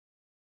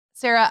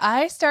Sarah,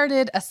 I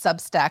started a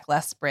Substack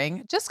last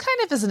spring, just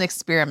kind of as an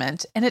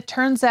experiment, and it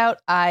turns out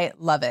I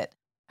love it.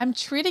 I'm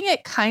treating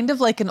it kind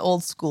of like an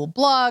old school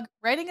blog,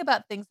 writing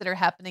about things that are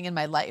happening in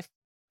my life.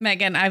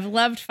 Megan, I've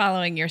loved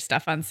following your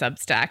stuff on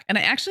Substack, and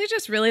I actually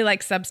just really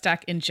like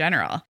Substack in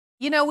general.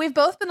 You know, we've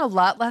both been a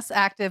lot less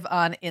active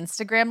on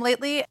Instagram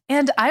lately,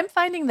 and I'm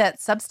finding that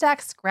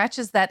Substack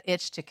scratches that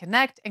itch to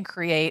connect and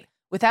create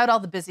without all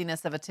the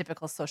busyness of a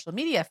typical social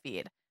media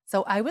feed.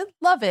 So I would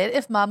love it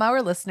if Mom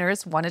Hour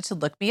listeners wanted to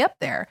look me up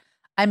there.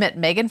 I'm at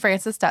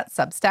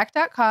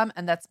meganfrancis.substack.com,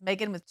 and that's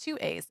Megan with two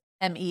A's,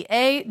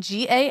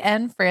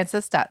 MEAGAN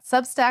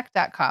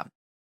Francis.substack.com.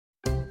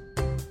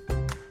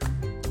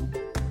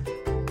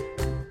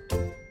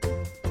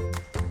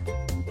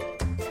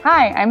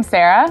 Hi, I'm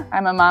Sarah.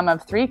 I'm a mom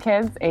of 3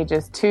 kids,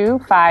 ages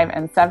 2, 5,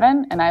 and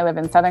 7, and I live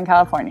in Southern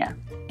California.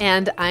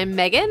 And I'm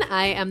Megan.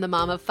 I am the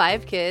mom of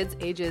 5 kids,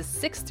 ages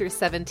 6 through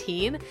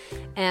 17,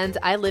 and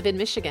I live in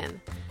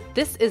Michigan.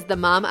 This is the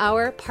Mom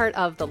Hour, part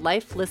of the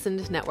Life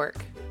Listened Network.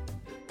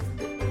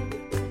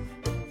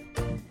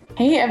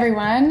 Hey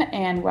everyone,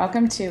 and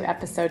welcome to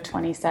episode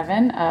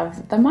 27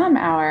 of the Mom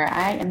Hour.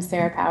 I am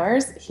Sarah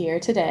Powers, here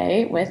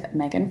today with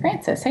Megan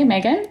Francis. Hey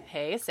Megan.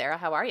 Hey Sarah,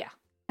 how are you?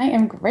 I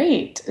am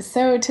great.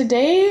 So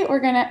today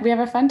we have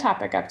a fun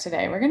topic up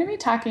today. We're going to be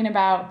talking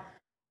about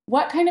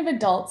what kind of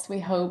adults we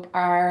hope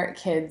our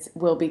kids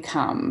will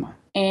become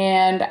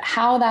and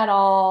how that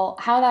all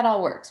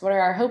works. What are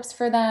our hopes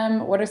for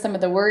them? What are some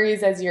of the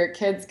worries as your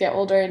kids get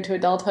older into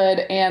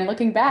adulthood? And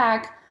looking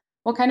back,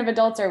 what kind of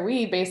adults are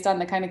we based on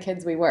the kind of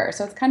kids we were?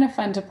 So it's kind of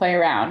fun to play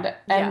around.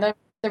 And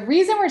the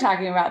reason we're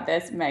talking about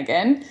this,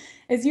 Megan,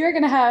 is you're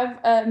going to have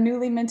a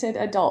newly minted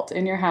adult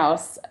in your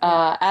house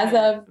as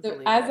of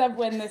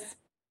when this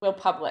will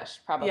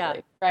publish,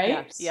 probably,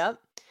 right? Yep.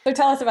 So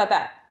tell us about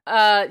that.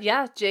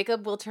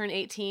 Jacob will turn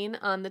 18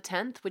 on the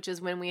 10th, which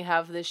is when we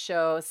have this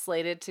show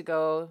slated to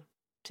go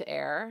to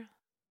air.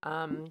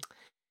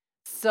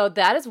 So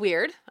that is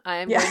weird.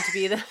 I'm going to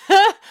be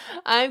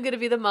I'm going to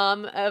be the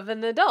mom of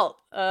an adult.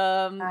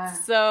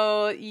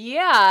 So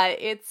yeah,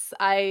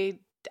 I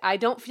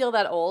don't feel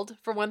that old,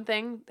 for one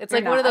thing. It's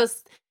like one of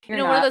those, one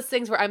of those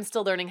things where I'm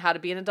still learning how to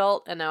be an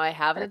adult, and now I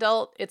have an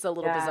adult. It's a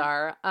little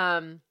bizarre.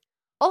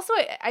 Also,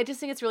 I just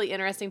think it's really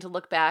interesting to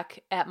look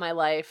back at my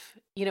life,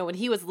 when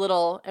he was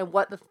little, and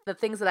what the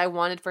things that I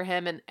wanted for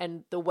him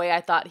and the way I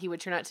thought he would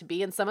turn out to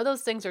be. And some of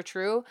those things are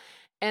true,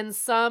 and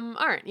some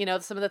aren't.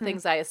 Some of the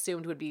things I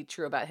assumed would be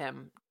true about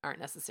him aren't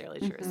necessarily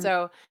true. Mm-hmm.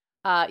 So,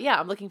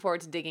 I'm looking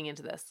forward to digging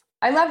into this.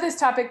 I love this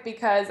topic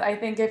because I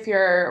think if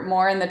you're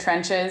more in the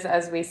trenches,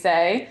 as we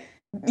say,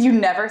 you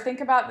never think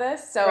about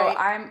this. So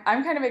right.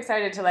 I'm kind of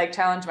excited to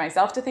challenge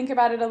myself to think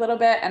about it a little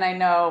bit. And I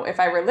know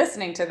if I were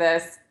listening to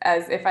this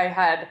as if I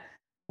had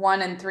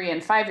 1 and 3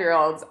 and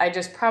 5-year-olds, I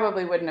just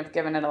probably wouldn't have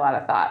given it a lot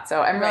of thought.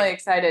 So I'm really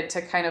excited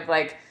to kind of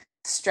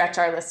stretch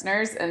our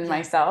listeners and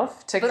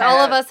myself to. But all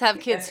of us have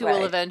kids who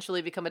will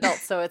eventually become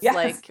adults, so it's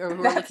or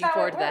we're looking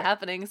forward to that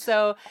happening.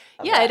 So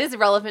it is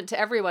relevant to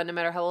everyone, no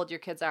matter how old your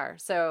kids are.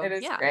 So it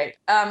is great.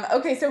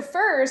 Okay, so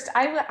first,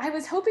 I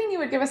was hoping you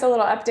would give us a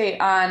little update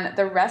on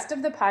the rest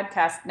of the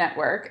podcast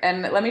network.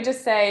 And let me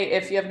just say,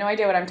 if you have no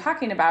idea what I'm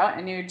talking about,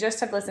 and you just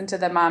have listened to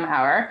the Mom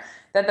Hour,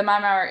 that the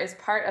Mom Hour is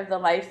part of the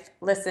Life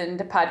Listened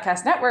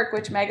podcast network,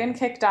 which Megan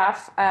kicked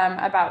off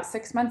about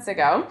 6 months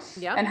ago,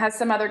 and has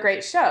some other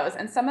great shows.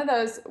 And some of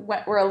those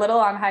were a little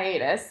on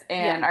hiatus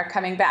and are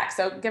coming back.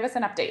 So give us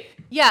an update.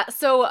 Yeah.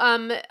 So,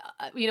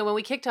 when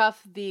we kicked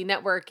off the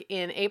network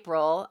in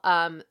April,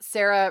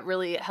 Sarah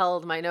really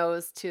held my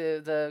nose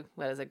to the,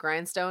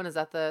 grindstone? Is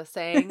that the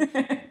saying?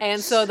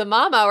 And so the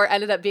Mom Hour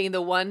ended up being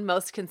the one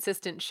most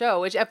consistent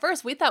show, which at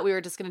first we thought we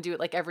were just going to do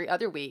it every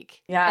other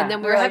week. Yeah. And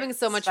then we were having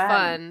so much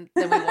fun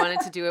that we wanted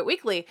to do it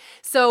weekly.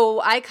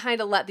 So I kind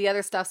of let the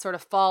other stuff sort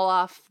of fall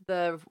off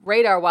the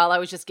radar while I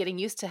was just getting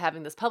used to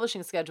having this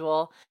publishing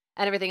schedule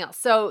and everything else.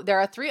 So there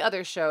are 3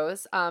 other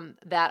shows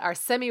that are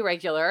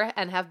semi-regular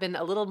and have been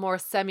a little more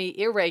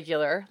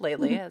semi-irregular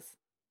lately, as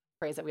a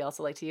phrase that we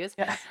also like to use.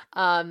 Yeah.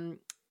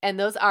 And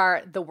those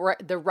are the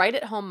Write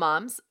at Home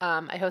Moms.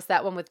 I host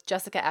that one with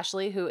Jessica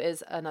Ashley, who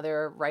is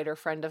another writer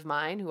friend of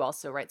mine who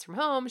also writes from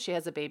home. She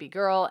has a baby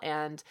girl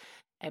and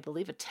I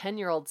believe a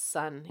 10-year-old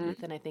son.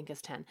 Ethan, I think,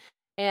 is 10.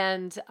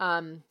 And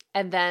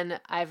then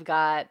I've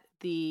got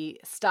the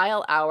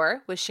Style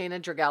Hour with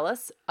Shayna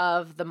Dragelis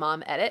of The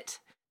Mom Edit.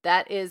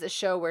 That is a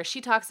show where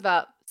she talks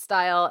about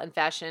style and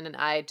fashion, and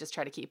I just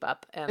try to keep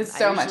up. And it's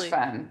so much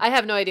fun. I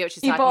have no idea what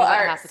she's talking about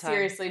half the time. People are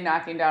seriously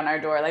knocking down our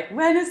door,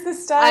 when is the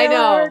Style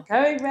Hour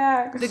coming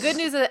back? The good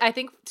news is I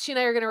think she and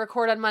I are going to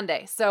record on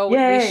Monday. So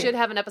we should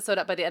have an episode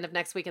up by the end of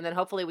next week, and then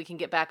hopefully we can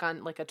get back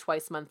on a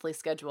twice monthly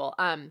schedule.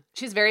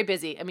 She's very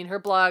busy. I mean, her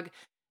blog,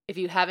 if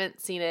you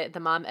haven't seen it,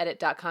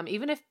 themomedit.com,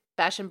 even if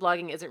fashion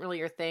blogging isn't really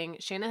your thing,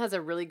 Shayna has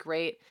a really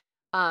great,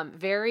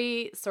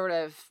 very sort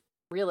of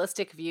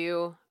realistic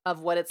view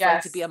of what it's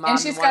like to be a mom. And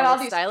she's got all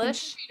these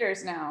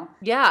contributors now.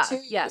 Yeah. Too.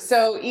 Yes.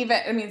 So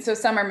so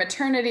some are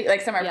maternity,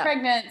 like some are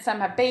pregnant, some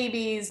have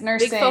babies,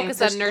 nursing. Big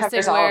focus on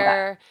nursing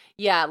wear.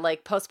 Yeah,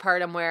 like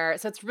postpartum wear.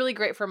 So it's really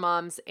great for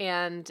moms,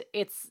 and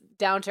it's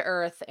down to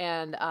earth.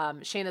 And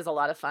Shayna's a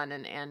lot of fun,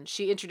 and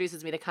she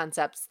introduces me to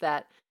concepts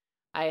that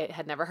I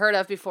had never heard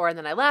of before, and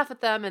then I laugh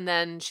at them, and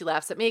then she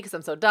laughs at me because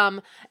I'm so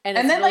dumb. And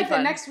then really like fun.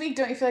 The next week,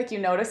 don't you feel like you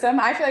notice them?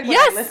 I feel like when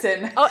I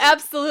listen. Oh,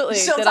 absolutely.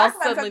 She'll talk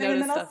about something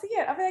and then I'll see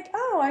it. I'll be like,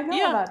 oh, I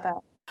know about that.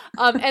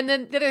 And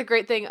then the other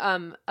great thing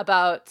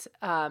about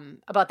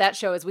that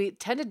show is we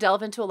tend to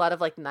delve into a lot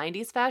of like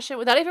 90s fashion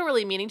without even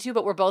really meaning to,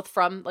 but we're both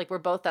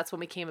that's when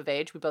we came of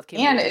age. We both came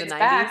of age in the 90s.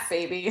 And it's back,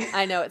 baby.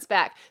 I know it's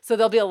back. So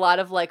there'll be a lot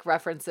of like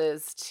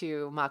references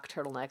to mock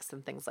turtlenecks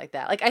and things like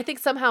that. Like I think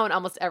somehow in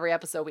almost every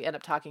episode we end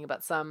up talking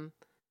about some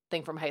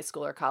thing from high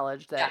school or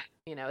college that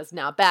is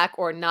now back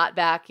or not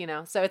back,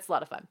 so it's a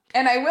lot of fun.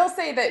 And I will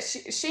say that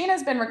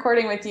Shayna's been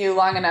recording with you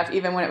long enough,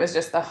 even when it was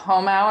just the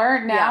home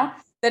hour now,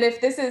 that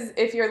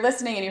if you're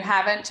listening and you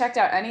haven't checked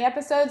out any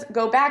episodes,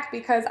 go back,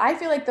 because I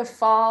feel like the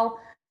fall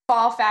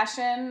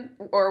fashion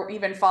or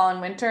even fall and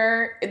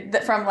winter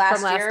from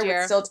last year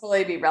would still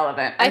totally be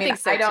relevant. I mean, think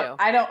so too.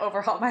 I don't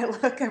overhaul my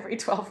look every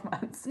 12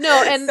 months.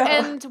 No,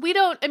 and we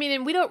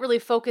don't really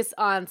focus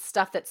on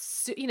stuff that's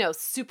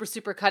super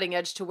super cutting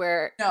edge to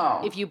where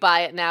if you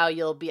buy it now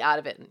you'll be out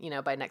of it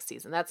by next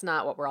season. That's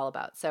not what we're all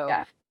about. So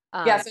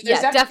so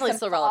definitely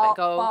still relevant.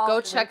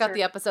 Go check out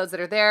the episodes that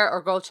are there, or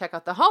go check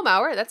out the Home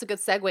Hour. That's a good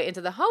segue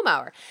into the Home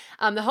Hour.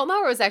 The Home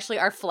Hour was actually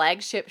our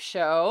flagship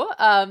show.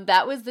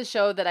 That was the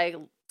show that I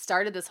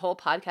started this whole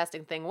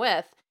podcasting thing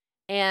with,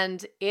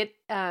 and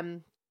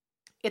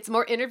it's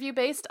more interview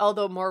based,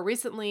 although more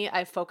recently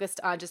I focused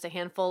on just a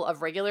handful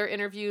of regular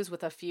interviews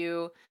with a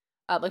few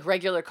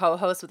regular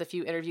co-hosts with a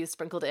few interviews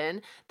sprinkled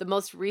in. The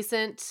most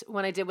recent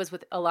one I did was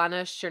with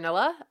Ilana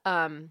Chernilla.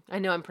 I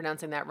know I'm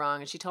pronouncing that wrong,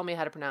 and she told me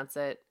how to pronounce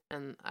it,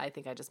 and I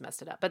think I just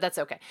messed it up, but that's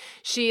okay.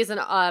 She is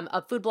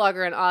a food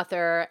blogger and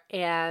author,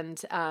 and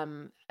I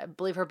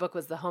believe her book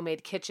was The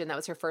Homemade Kitchen. That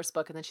was her first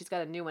book, and then she's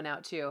got a new one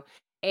out too.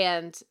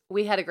 And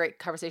we had a great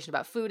conversation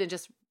about food and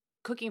just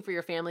cooking for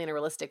your family in a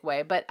realistic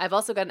way. But I've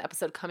also got an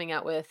episode coming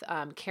out with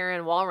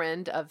Karen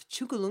Walrand of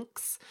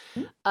Chugalunks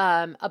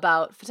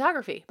about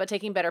photography, but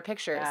taking better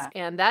pictures. Yeah,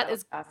 and that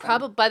is awesome.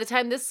 Probably by the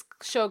time this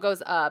show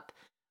goes up,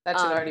 that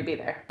should already be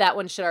there. That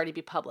one should already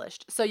be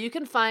published. So you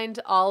can find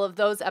all of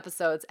those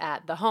episodes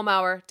at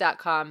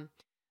thehomehour.com.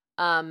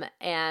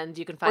 And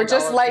you can find or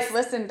just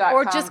lifelisten.com,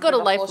 or just go to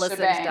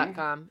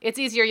lifelisten.com. It's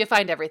easier. You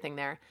find everything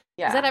there.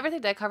 Yeah. Is that everything?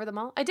 Did I cover them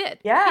all? I did.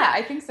 Yeah.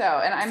 I think so.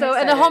 And I'm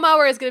excited. And the Home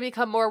Hour is going to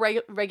become more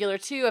regular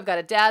too. I've got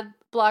a dad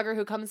blogger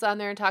who comes on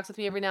there and talks with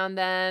me every now and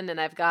then, and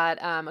I've got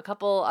a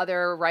couple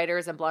other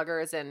writers and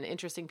bloggers and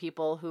interesting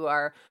people who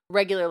are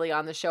regularly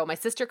on the show. My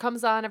sister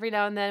comes on every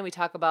now and then. We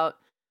talk about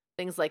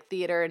things like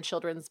theater and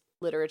children's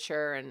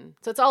literature, and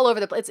so it's all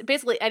over the place. It's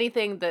basically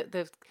anything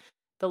the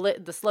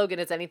slogan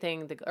is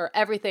anything or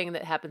everything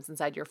that happens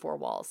inside your four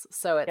walls.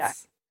 So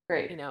it's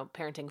great.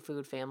 Parenting,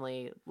 food,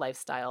 family,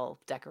 lifestyle,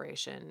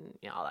 decoration,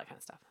 all that kind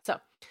of stuff. So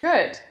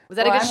good. Was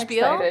that a good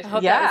spiel?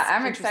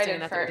 I'm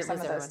excited for some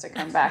of those to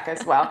come back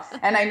as well.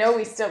 And I know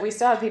we still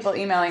have people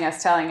emailing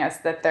us telling us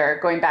that they're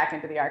going back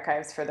into the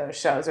archives for those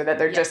shows, or that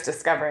they're just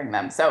discovering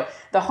them. So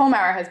the Home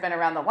Hour has been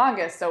around the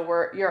longest. So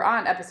you're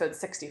on episode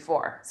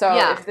 64. So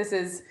if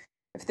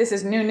this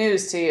is new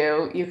news to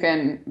you, you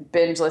can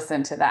binge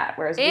listen to that.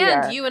 Whereas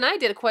you and I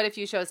did quite a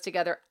few shows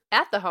together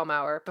at the Home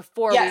Hour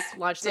before we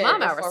launched the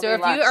Mom Hour. So if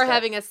you are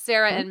having a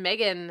Sarah and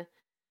Megan,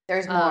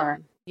 there's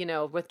more,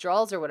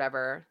 withdrawals or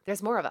whatever,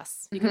 there's more of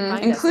us. You can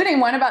find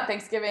including one about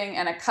Thanksgiving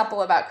and a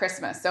couple about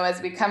Christmas. So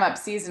as we come up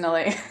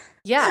seasonally,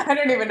 I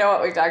don't even know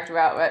what we talked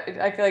about, but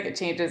I feel like it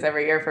changes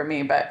every year for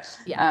me. But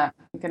you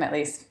can at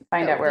least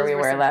find out where we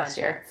were last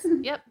year.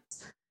 Yep.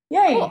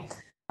 Yay. Cool.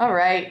 All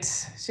right.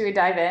 Should we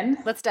dive in?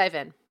 Let's dive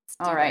in.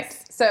 All right.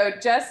 So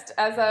just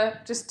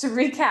to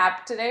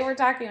recap, today we're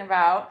talking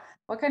about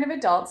what kind of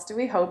adults do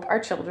we hope our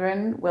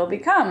children will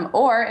become?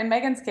 Or in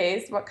Megan's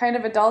case, what kind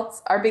of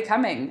adults are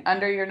becoming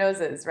under your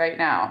noses right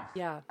now?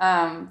 Yeah.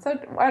 So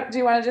do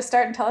you want to just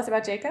start and tell us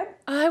about Jacob?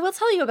 I will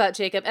tell you about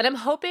Jacob. And I'm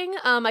hoping,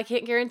 I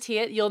can't guarantee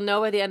it. You'll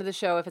know at the end of the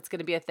show if it's going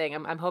to be a thing.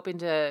 I'm hoping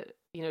to,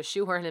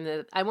 shoehorn him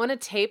in. I want to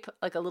tape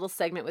like a little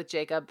segment with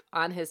Jacob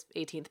on his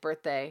 18th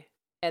birthday,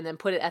 and then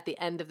put it at the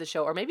end of the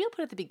show, or maybe I'll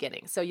put it at the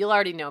beginning. So you'll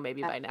already know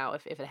maybe by now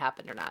if it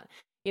happened or not.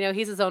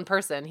 He's his own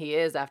person. He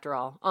is, after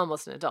all,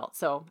 almost an adult.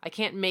 So I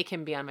can't make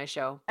him be on my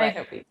show. But I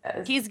hope he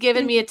does. He's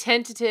given me a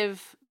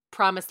tentative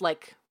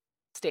promise-like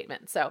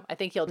statement. So I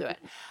think he'll do it.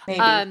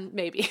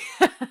 Maybe.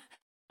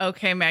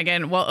 Okay,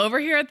 Megan. Well, over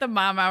here at the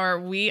Mom Hour,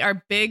 we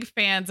are big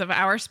fans of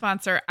our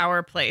sponsor,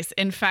 Our Place.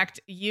 In fact,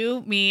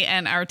 you, me,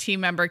 and our team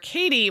member,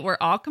 Katie,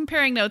 were all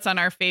comparing notes on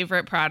our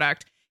favorite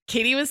product.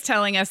 Katie was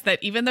telling us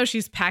that even though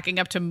she's packing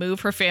up to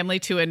move her family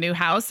to a new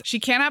house, she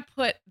cannot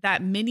put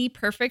that mini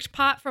perfect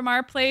pot from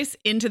Our Place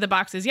into the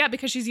boxes yet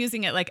because she's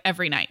using it like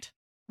every night.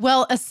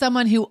 Well, as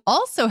someone who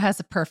also has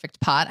a perfect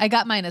pot, I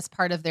got mine as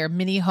part of their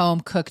mini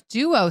home cook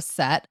duo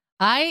set.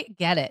 I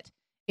get it.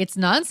 It's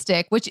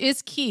nonstick, which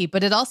is key,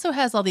 but it also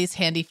has all these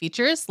handy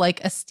features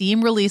like a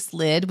steam release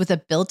lid with a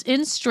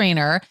built-in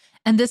strainer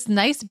and this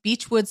nice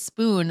beechwood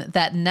spoon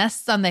that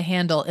nests on the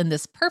handle in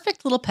this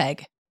perfect little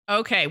peg.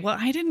 Okay, well,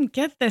 I didn't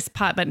get this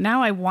pot, but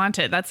now I want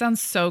it. That sounds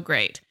so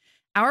great.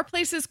 Our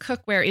Place's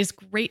cookware is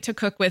great to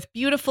cook with,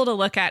 beautiful to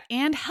look at,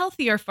 and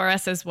healthier for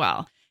us as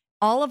well.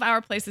 All of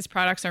Our Place's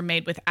products are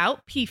made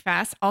without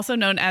PFAS, also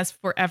known as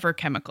forever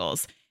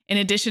chemicals. In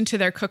addition to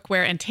their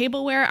cookware and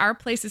tableware, Our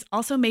Place is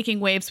also making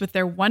waves with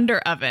their Wonder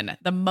Oven,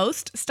 the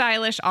most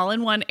stylish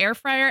all-in-one air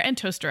fryer and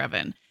toaster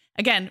oven.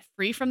 Again,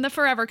 free from the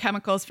forever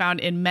chemicals found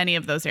in many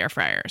of those air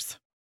fryers.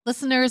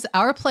 Listeners,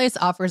 Our Place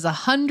offers a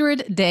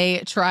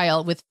 100-day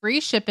trial with free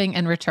shipping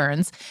and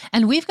returns,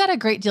 and we've got a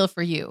great deal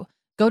for you.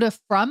 Go to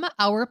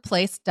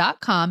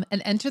FromOurPlace.com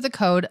and enter the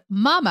code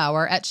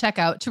MOMHOUR at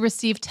checkout to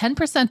receive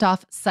 10%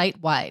 off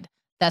site-wide.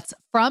 That's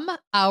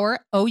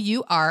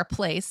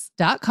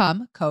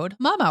FromOurPlace.com, code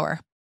MOMHOUR.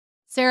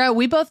 Sarah,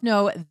 we both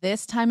know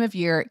this time of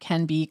year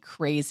can be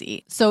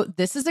crazy. So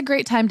this is a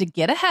great time to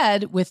get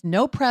ahead with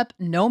no prep,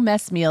 no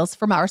mess meals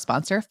from our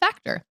sponsor,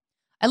 Factor.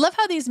 I love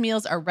how these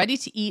meals are ready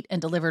to eat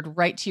and delivered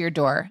right to your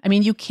door. I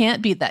mean, you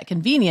can't beat that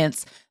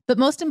convenience, but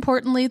most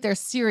importantly, they're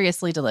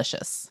seriously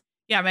delicious.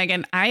 Yeah,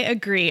 Megan, I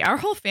agree. Our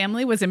whole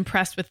family was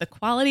impressed with the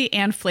quality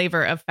and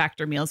flavor of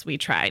Factor meals we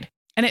tried.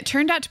 And it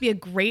turned out to be a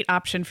great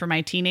option for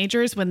my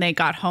teenagers when they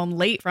got home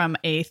late from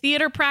a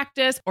theater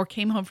practice or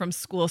came home from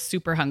school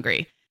super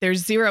hungry.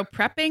 There's zero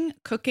prepping,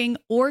 cooking,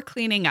 or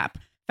cleaning up.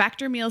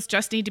 Factor meals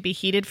just need to be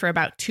heated for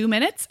about 2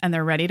 minutes and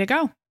they're ready to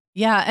go.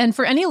 Yeah, and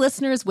for any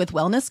listeners with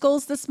wellness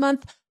goals this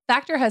month,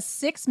 Factor has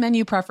 6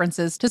 menu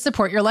preferences to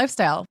support your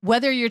lifestyle.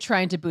 Whether you're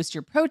trying to boost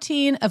your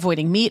protein,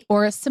 avoiding meat,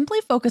 or simply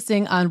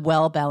focusing on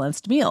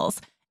well-balanced meals.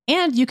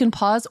 And you can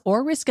pause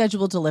or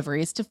reschedule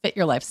deliveries to fit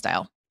your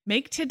lifestyle.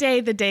 Make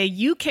today the day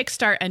you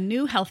kickstart a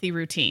new healthy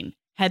routine.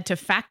 Head to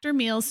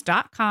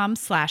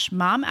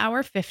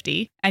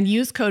factormeals.com/momhour50 and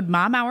use code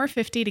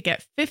momhour50 to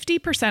get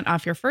 50%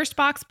 off your first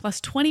box plus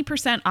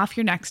 20% off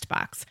your next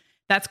box.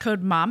 That's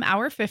code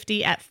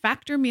momhour50 at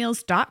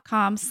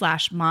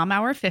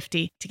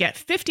factormeals.com/momhour50 to get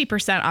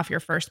 50% off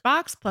your first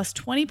box plus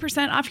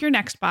 20% off your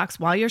next box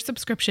while your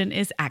subscription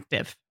is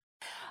active.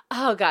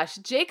 Oh gosh,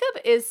 Jacob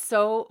is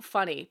so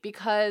funny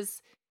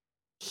because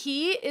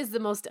he is the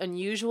most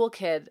unusual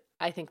kid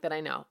I think that I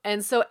know.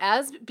 And so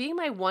as being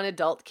my one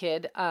adult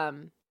kid, my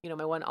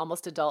one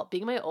almost adult,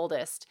 being my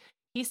oldest,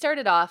 he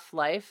started off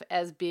life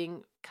as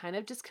being kind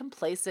of just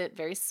complacent,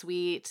 very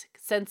sweet,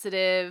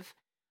 sensitive,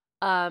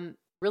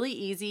 really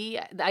easy.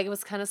 I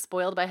was kind of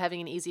spoiled by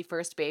having an easy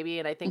first baby.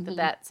 And I think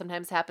that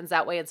sometimes happens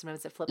that way and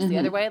sometimes it flips the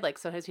other way. Like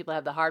sometimes people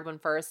have the hard one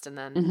first and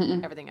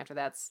then everything after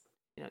that's,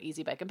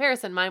 easy by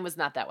comparison. Mine was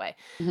not that way.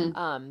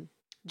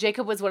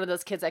 Jacob was one of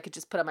those kids I could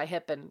just put on my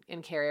hip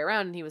and carry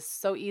around, and he was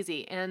so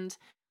easy. And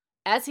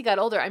as he got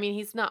older, I mean,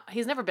 he's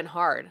never been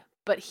hard,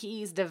 but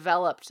he's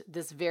developed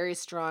this very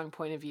strong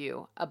point of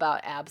view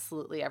about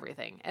absolutely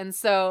everything. And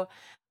so,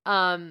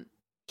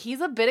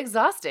 he's a bit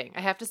exhausting,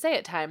 I have to say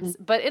at times,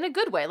 but in a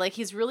good way. Like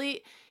he's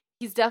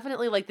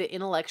definitely like the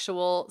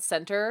intellectual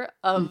center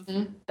of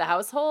the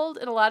household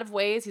in a lot of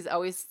ways. He's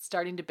always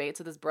starting debates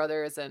with his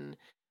brothers and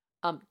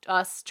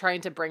us trying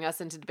to bring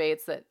us into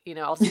debates that,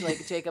 I'll see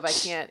like, Jacob, I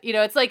can't,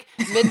 it's like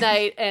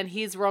midnight and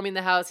he's roaming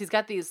the house. He's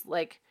got these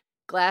like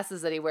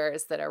glasses that he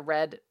wears that are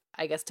red,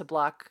 I guess, to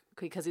block,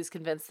 because he's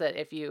convinced that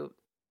if you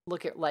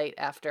look at light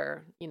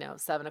after,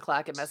 7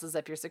 o'clock, it messes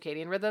up your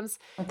circadian rhythms.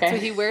 Okay. So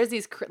he wears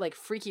these like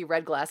freaky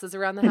red glasses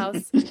around the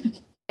house.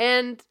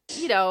 And,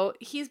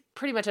 he's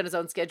pretty much on his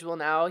own schedule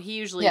now. He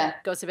usually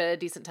goes to bed at a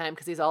decent time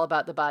because he's all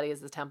about the body as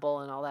the temple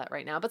and all that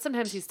right now. But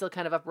sometimes he's still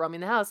kind of up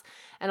roaming the house.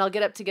 And I'll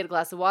get up to get a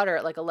glass of water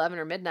at like 11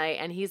 or midnight.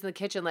 And he's in the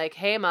kitchen like,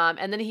 hey, Mom.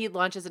 And then he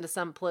launches into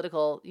some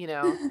political, he's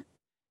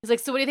like,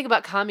 so what do you think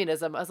about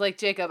communism? I was like,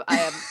 Jacob,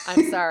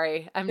 I'm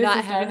sorry. I'm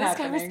not having this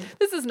conversation.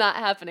 This is not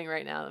happening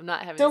right now. I'm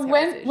not having this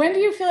conversation. So when do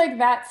you feel like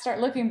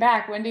looking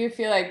back, when do you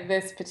feel like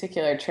this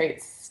particular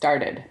trait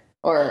started?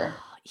 Or...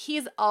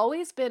 He's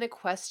always been a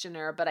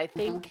questioner, but I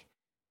think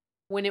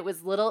when it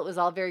was little, it was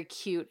all very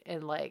cute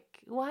and like,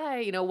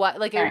 why? Why?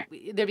 Like there'd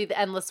be the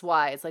endless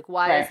whys. Like,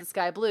 why is the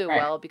sky blue?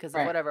 Well, because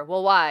of whatever.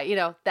 Well,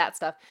 why? That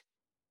stuff.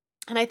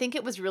 And I think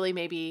it was really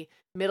maybe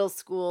middle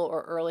school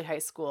or early high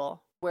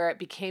school where it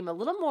became a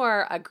little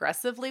more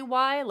aggressively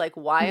why? Like,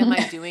 why am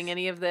I doing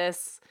any of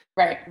this?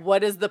 Right.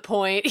 What is the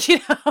point?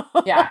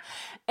 Yeah.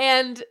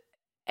 And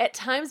at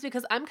times,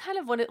 because I'm kind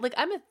of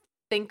I'm a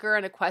thinker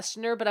and a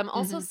questioner, but I'm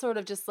also sort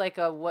of just like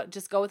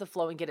just go with the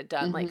flow and get it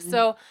done. Like,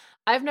 so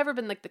I've never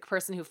been like the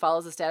person who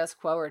follows the status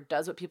quo or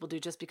does what people do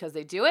just because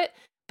they do it,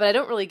 but I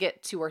don't really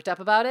get too worked up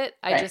about it.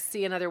 I just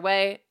see another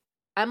way.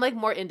 I'm like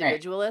more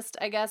individualist,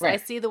 I guess. I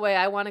see the way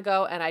I want to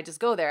go and I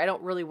just go there. I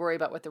don't really worry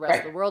about what the rest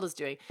of the world is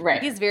doing.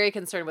 Right. He's very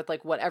concerned with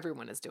like what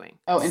everyone is doing.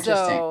 Oh,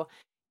 interesting. So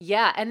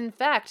Yeah. And in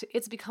fact,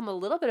 it's become a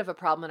little bit of a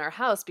problem in our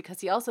house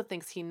because he also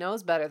thinks he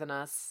knows better than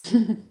us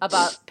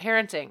about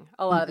parenting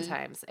a lot of the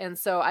times. And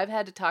so I've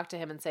had to talk to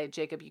him and say,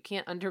 Jacob, you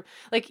can't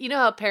like, you know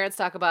how parents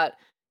talk about,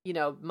 you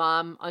know,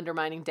 mom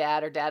undermining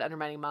dad or dad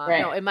undermining mom.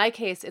 Right. No, in my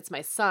case, it's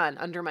my son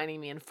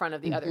undermining me in front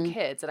of the other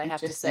kids. And I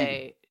have to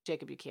say,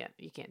 Jacob, you can't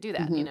do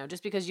that. You know,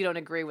 just because you don't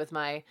agree with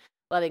my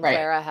letting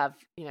Clara have,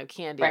 you know,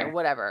 candy or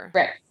whatever.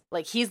 Right.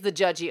 Like he's the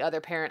judgy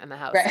other parent in the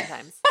house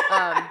sometimes.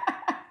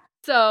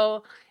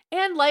 So,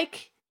 and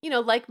like, you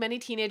know, like many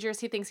teenagers,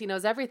 he thinks he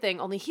knows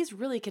everything, only he's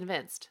really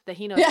convinced that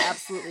he knows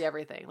absolutely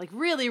everything. Like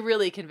really,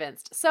 really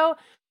convinced. So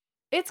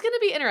it's going to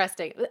be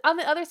interesting. On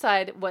the other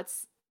side,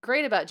 what's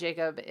great about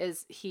Jacob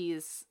is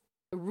he's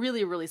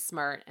really, really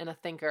smart and a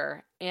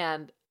thinker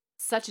and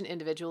such an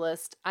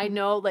individualist. I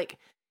know like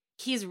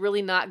he's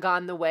really not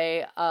gone the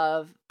way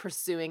of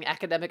pursuing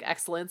academic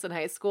excellence in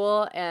high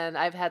school. And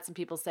I've had some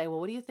people say, well,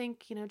 what do you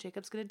think, you know,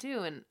 Jacob's going to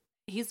do? And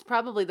he's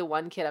probably the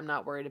one kid I'm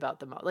not worried about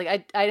the most.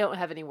 Like I don't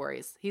have any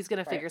worries. He's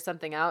going to figure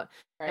something out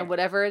and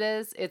whatever it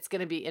is, it's going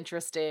to be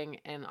interesting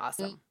and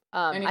awesome.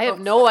 And I have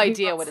no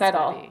idea what it's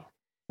going to be.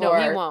 No,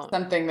 he won't.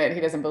 Something that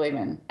he doesn't believe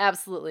in.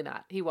 Absolutely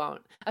not. He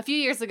won't. A few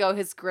years ago,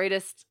 his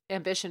greatest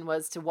ambition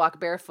was to walk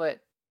barefoot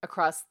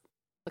across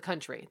the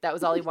country. That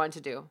was all he wanted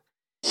to do.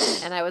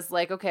 And I was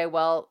like, okay,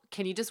 well,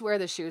 can you just wear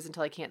the shoes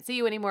until I can't see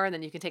you anymore? And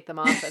then you can take them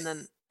off. And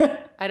then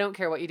I don't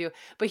care what you do.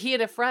 But he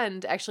and a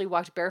friend actually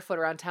walked barefoot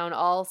around town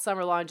all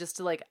summer long just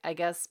to like, I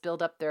guess,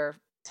 build up their...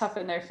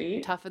 Toughen their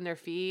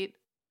feet.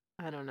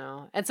 I don't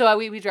know. And so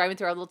we'd be driving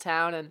through our little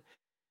town and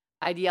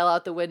I'd yell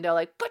out the window,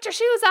 like, put your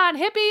shoes on,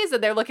 hippies.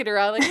 And they're looking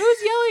around like,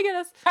 who's yelling at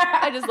us?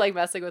 I just like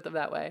messing with them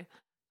that way.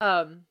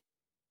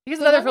 Here's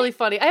another really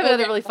funny, I have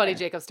another really funny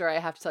Jacob story I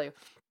have to tell you.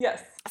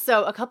 Yes.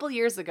 So a couple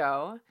years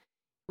ago,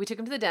 we took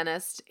him to the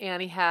dentist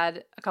and he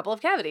had a couple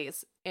of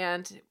cavities.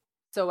 And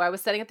so I was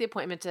setting up the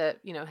appointment to,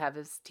 you know, have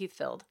his teeth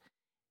filled.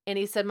 And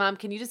he said, Mom,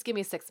 can you just give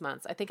me 6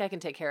 months? I think I can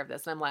take care of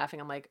this. And I'm laughing.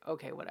 I'm like,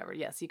 okay, whatever.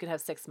 Yes, you can have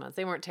 6 months.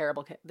 They weren't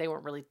terrible. They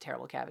weren't really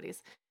terrible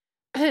cavities.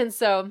 And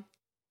so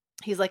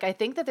he's like, I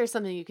think that there's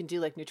something you can do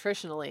like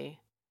nutritionally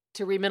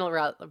to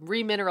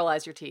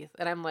remineralize your teeth.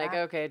 And I'm like,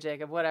 okay,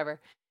 Jacob,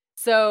 whatever.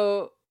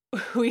 So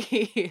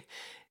we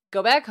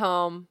go back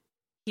home.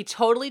 He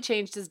totally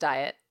changed his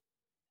diet.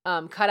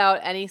 Cut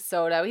out any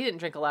soda. He didn't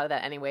drink a lot of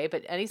that anyway,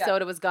 but any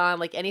soda was gone.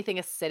 Like anything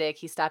acidic,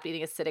 he stopped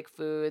eating acidic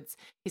foods.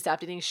 He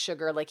stopped eating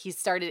sugar. Like he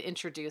started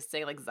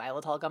introducing like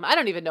xylitol gum. I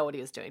don't even know what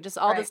he was doing. Just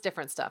all this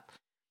different stuff.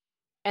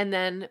 And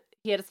then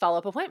he had his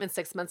follow-up appointment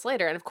 6 months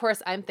later. And of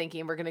course, I'm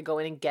thinking we're going to go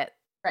in and get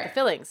the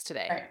fillings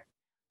today.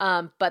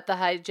 But the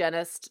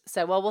hygienist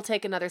said, well, we'll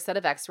take another set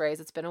of x-rays.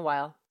 It's been a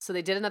while. So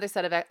they did another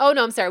set of oh,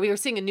 no, I'm sorry. We were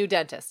seeing a new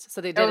dentist.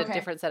 So they did a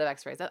different set of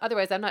x-rays.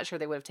 Otherwise, I'm not sure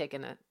they would have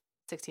taken a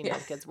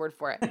 16-year-old kid's word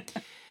for it.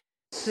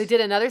 So they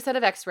did another set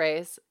of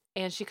x-rays.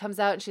 And she comes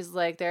out and she's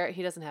like,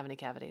 he doesn't have any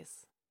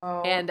cavities.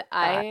 Oh, and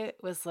I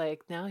was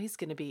like, now he's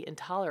going to be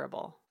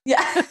intolerable.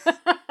 Yeah.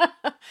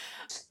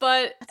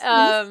 But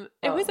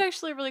it was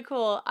actually really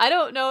cool. I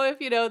don't know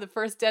if, you know, the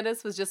first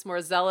dentist was just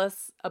more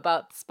zealous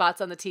about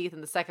spots on the teeth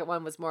and the second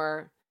one was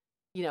more,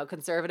 you know,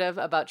 conservative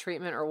about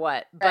treatment or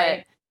what.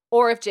 But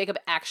or if Jacob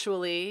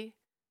actually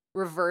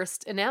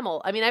reversed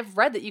enamel. I mean, I've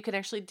read that you can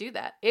actually do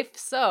that. If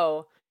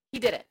so, he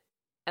did it.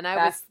 And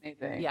I was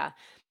yeah.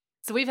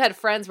 So we've had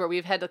friends where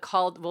we've had to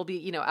call, we'll be,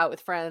 you know, out with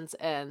friends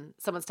and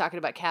someone's talking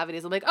about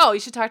cavities. I'm like, oh, you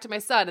should talk to my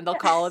son. And they'll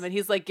call him and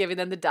he's like giving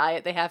them the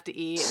diet they have to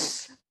eat.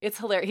 And it's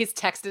hilarious. He's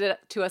texted it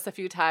to us a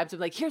few times. I'm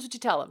like, here's what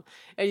you tell him.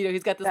 And, you know,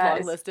 he's got this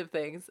long list of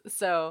things.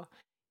 So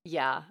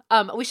yeah.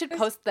 We should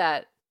post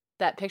that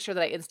picture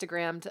that I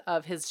Instagrammed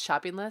of his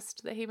shopping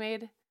list that he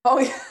made. Oh,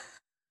 yeah.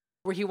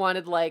 Where he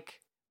wanted like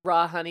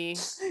raw honey.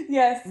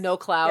 Yes. No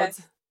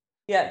clouds.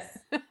 Yes.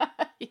 Yeah.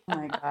 Oh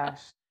my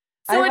gosh.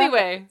 So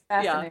anyway,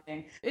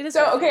 fascinating. Yeah, it is.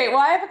 So, okay, well,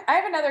 I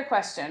have another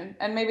question,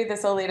 and maybe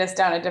this will lead us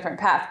down a different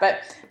path,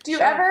 but do you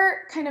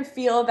ever kind of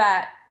feel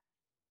that,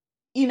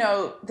 you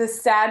know, the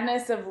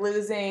sadness of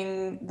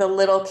losing the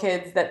little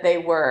kids that they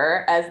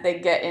were as they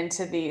get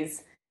into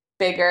these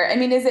bigger, I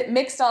mean, is it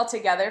mixed all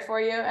together for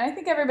you? And I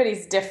think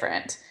everybody's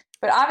different,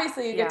 but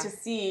obviously you get to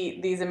see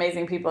these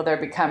amazing people they're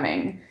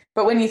becoming.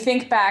 But when you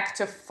think back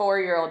to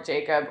 4-year-old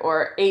Jacob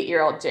or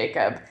 8-year-old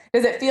Jacob,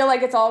 does it feel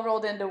like it's all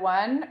rolled into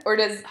one? Or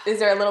is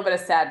there a little bit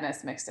of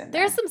sadness mixed in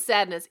there? There's some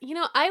sadness. You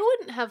know, I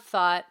wouldn't have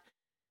thought.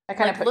 I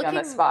kind of put you on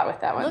the spot with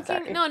that one.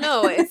 Sorry.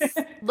 No. It's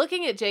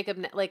looking at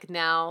Jacob like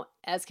now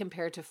as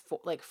compared to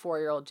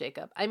 4-year-old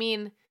Jacob. I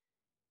mean,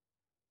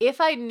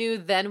 if I knew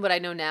then what I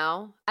know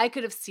now, I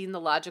could have seen the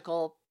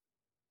logical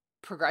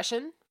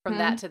progression from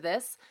that to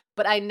this.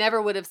 But I never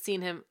would have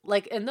seen him,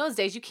 like, in those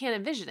days, you can't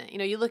envision it. You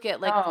know, you look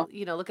at, like,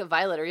 look at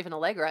Violet or even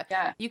Allegra.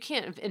 Yeah. You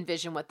can't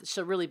envision what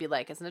she'll really be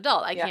like as an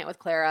adult. I can't with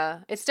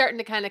Clara. It's starting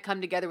to kind of come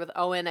together with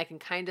Owen. I can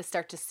kind of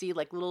start to see,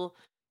 like, little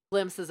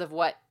glimpses of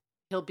what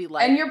he'll be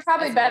like. And you're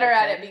probably better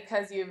at it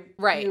because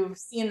you've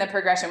seen the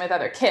progression with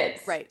other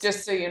kids. Right.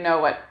 Just so you know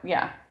what,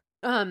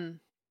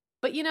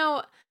 But, you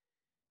know,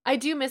 I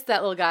do miss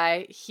that little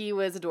guy. He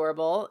was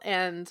adorable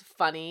and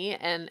funny,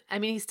 and I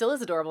mean, he still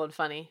is adorable and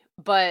funny.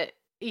 But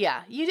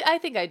yeah, I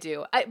think I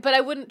do. But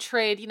I wouldn't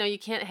trade. You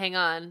can't hang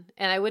on,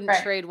 and I wouldn't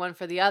Right. trade one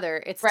for the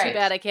other. It's too Right.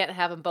 bad I can't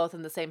have them both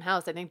in the same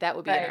house. I think that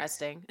would be Right.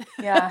 interesting.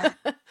 Yeah.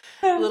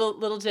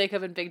 little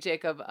Jacob and big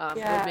Jacob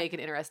Yeah. would make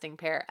an interesting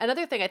pair.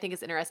 Another thing I think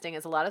is interesting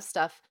is a lot of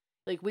stuff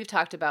like we've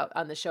talked about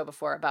on the show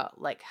before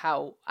about like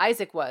how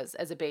Isaac was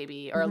as a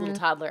baby or a little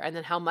toddler, and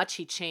then how much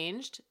he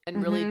changed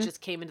and really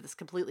just came into this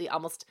completely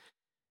almost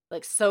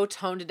like so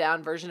toned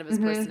down version of his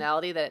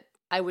personality that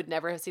I would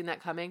never have seen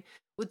that coming.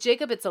 With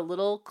Jacob, it's a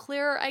little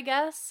clearer, I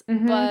guess,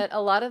 but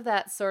a lot of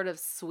that sort of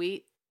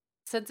sweet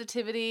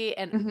sensitivity,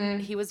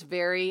 and he was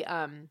very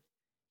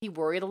he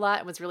worried a lot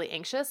and was really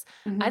anxious.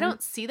 I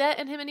don't see that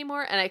in him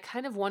anymore, and I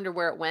kind of wonder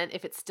where it went,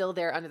 if it's still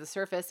there under the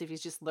surface, if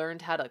he's just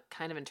learned how to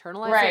kind of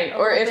internalize it a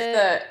Or little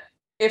bit.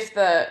 if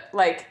the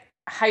like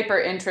hyper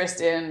interest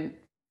in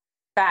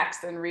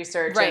facts and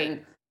research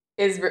and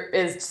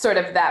is sort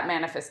of that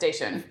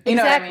manifestation. You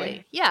know what I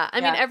mean? Yeah.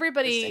 I mean,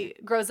 everybody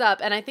Interesting. grows up,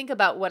 and I think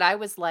about what I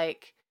was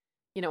like,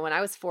 when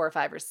I was 4 or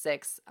 5 or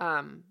 6,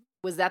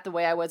 was that the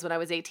way I was when I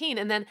was 18?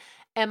 And then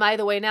am I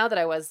the way now that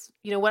I was,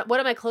 what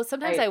am I close?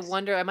 Sometimes I Right.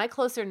 wonder, am I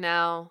closer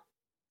now?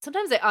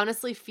 Sometimes I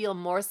honestly feel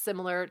more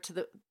similar to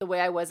the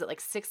way I was at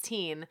like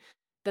 16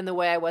 than the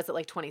way I was at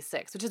like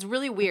 26, which is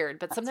really weird.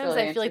 But That's sometimes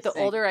really I feel like the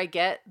interesting. older I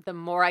get, the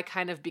more I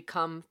kind of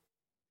become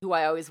who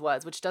I always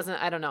was, which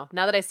doesn't, I don't know.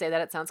 Now that I say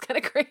that, it sounds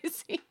kind of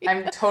crazy.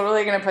 I'm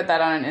totally going to put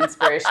that on an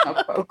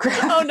inspirational quote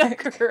graphic. Oh, no,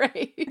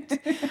 great.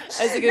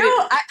 Is it gonna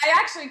No, I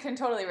actually can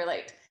totally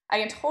relate. I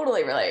can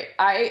totally relate.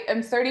 I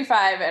am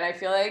 35, and I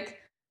feel like,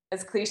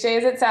 as cliche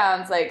as it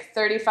sounds, like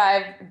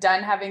 35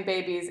 done having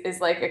babies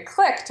is like a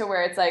click to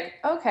where it's like,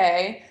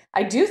 okay,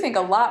 I do think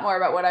a lot more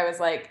about what I was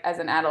like as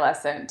an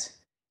adolescent.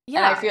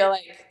 And I feel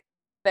like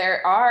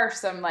there are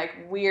some like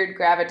weird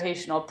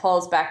gravitational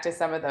pulls back to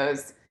some of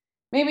those,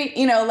 maybe,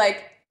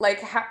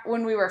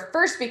 when we were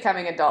first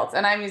becoming adults,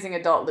 and I'm using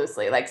adult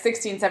loosely, like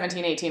 16,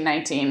 17, 18,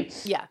 19,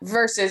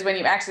 versus when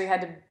you actually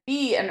had to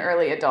be an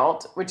early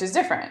adult, which is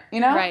different,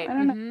 Right. I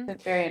don't know.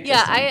 It's very interesting.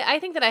 Yeah, I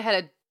think that I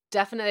had a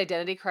definite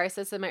identity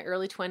crisis in my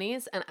early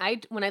 20s.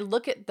 And when I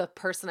look at the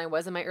person I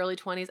was in my early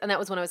 20s, and that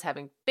was when I was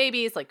having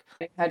babies, like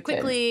Had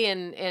quickly,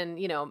 and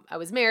I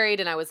was married,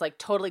 and I was like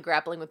totally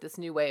grappling with this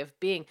new way of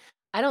being.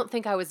 I don't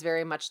think I was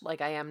very much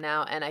like I am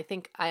now. And I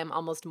think I am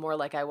almost more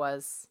like I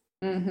was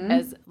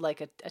as like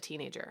a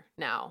teenager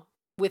now,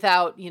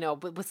 without,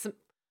 with some,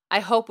 I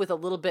hope with a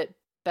little bit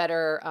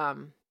better,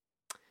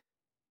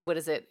 what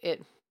is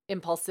it?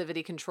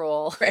 Impulsivity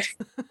control. Right.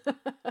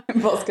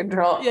 Impulse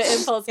control. Yeah,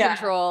 impulse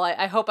control.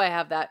 I hope I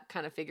have that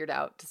kind of figured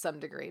out to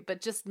some degree,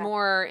 but just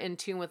more in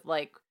tune with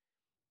like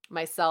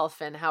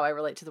myself and how I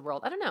relate to the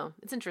world. I don't know.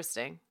 It's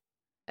interesting.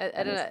 I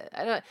don't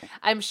know.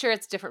 I'm sure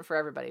it's different for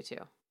everybody too.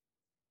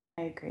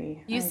 I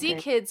agree. You see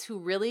kids who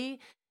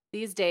really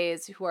these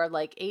days who are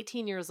like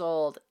 18 years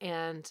old,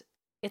 and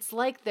it's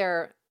like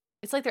they're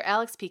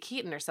Alex P.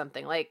 Keaton or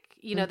something. Like,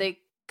 they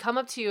come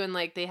up to you and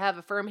like they have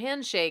a firm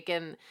handshake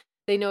and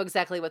they know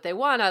exactly what they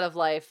want out of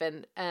life,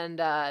 and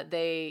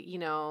they,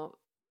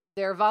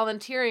 they're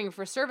volunteering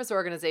for service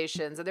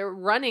organizations, and they're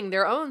running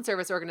their own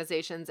service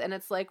organizations, and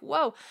it's like,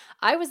 whoa,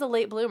 I was a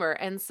late bloomer,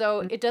 and so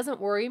it doesn't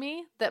worry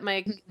me that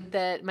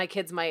my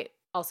kids might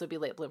also be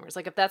late bloomers.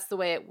 Like if that's the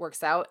way it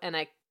works out, and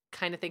I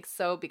kind of think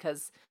so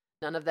because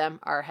none of them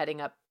are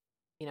heading up,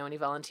 any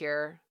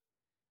volunteer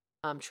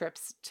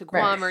trips to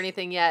Guam or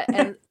anything yet,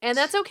 and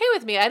that's okay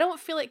with me. I don't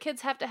feel like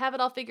kids have to have it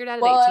all figured out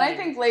at 18. And I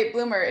think late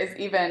bloomer is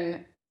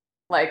even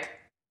like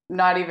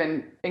not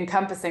even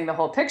encompassing the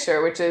whole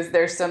picture, which is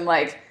there's some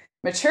like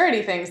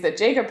maturity things that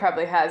Jacob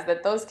probably has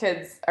that those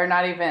kids are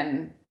not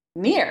even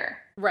near.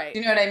 Right. Do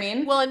you know what I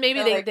mean? Well, and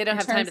maybe they don't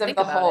have time to think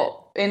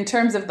about it. In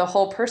terms of the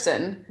whole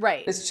person.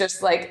 Right. It's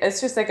just like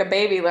a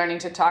baby learning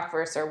to talk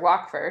first or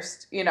walk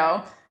first,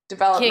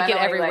 developmentally. Can't get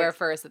everywhere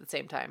first at the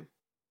same time.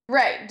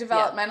 Right.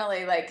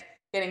 Developmentally, like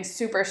getting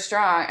super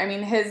strong. I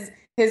mean, his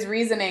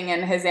reasoning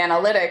and his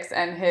analytics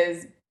and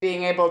his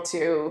being able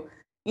to,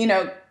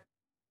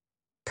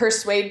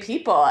 persuade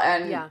people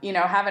and,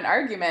 have an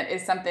argument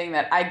is something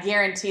that I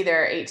guarantee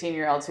there are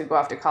 18-year-olds who go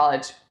off to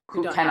college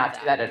who cannot do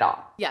that at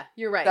all. Yeah,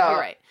 you're right. You're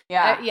right.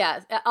 Yeah.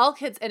 All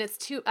kids. And it's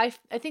too, I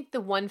think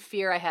the one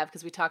fear I have,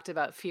 because we talked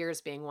about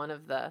fears being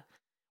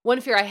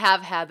one fear I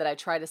have had that I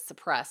try to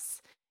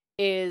suppress,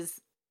 is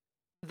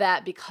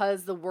that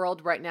because the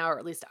world right now, or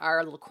at least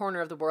our little corner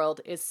of the world,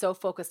 is so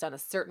focused on a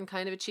certain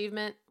kind of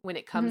achievement when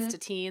it comes to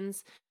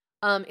teens,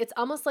 it's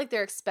almost like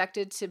they're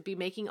expected to be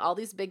making all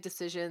these big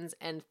decisions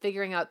and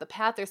figuring out the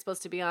path they're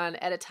supposed to be on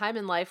at a time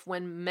in life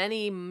when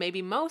many,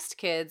 maybe most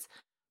kids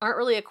aren't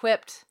really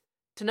equipped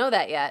to know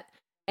that yet.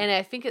 And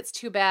I think it's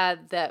too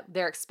bad that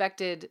they're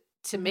expected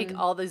to make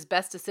all these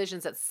best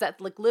decisions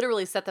that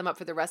literally set them up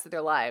for the rest of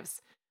their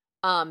lives,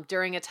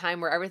 during a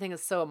time where everything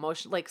is so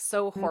emotional, like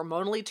so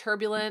hormonally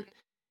turbulent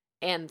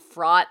and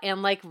fraught,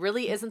 and like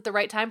really isn't the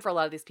right time for a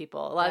lot of these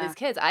people. A lot of these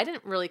kids, I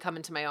didn't really come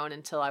into my own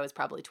until I was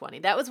probably 20.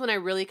 That was when I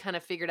really kind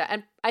of figured out,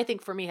 and I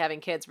think for me having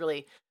kids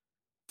really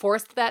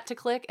forced that to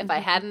click. If I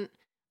Mhm. hadn't,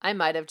 I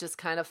might have just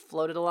kind of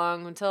floated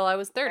along until I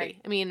was 30.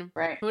 Right. I mean,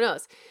 Right. who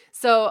knows?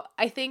 So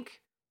I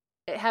think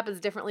it happens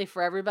differently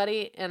for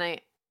everybody, and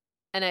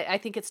I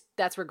think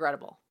that's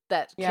regrettable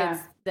that Yeah.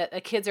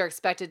 kids are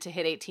expected to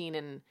hit 18,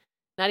 and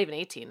not even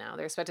 18 now.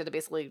 They're expected to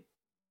basically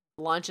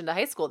launch into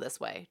high school this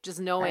way, just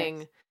knowing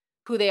Right.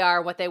 who they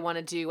are, what they want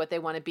to do, what they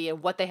want to be,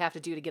 and what they have to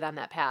do to get on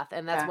that path.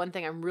 And that's Yeah. one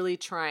thing I'm really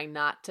trying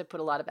not to put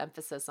a lot of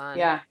emphasis on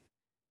Yeah.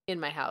 in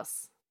my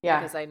house. Yeah.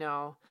 Because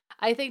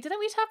I think, didn't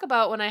we talk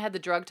about when I had the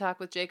drug talk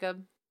with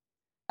Jacob?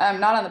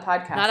 Not on the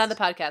podcast. Not on the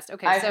podcast.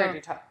 Okay. I so heard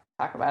you talk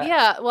about it.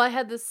 yeah, well, I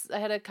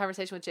had a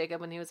conversation with Jacob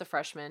when he was a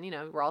freshman. You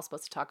know, we're all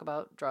supposed to talk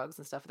about drugs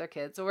and stuff with our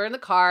kids. So we're in the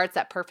car. It's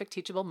that perfect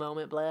teachable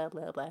moment, blah,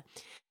 blah, blah.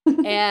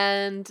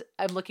 And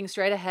I'm looking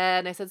straight ahead.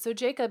 And I said, so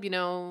Jacob,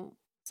 so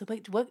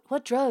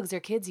what drugs are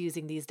kids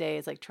using these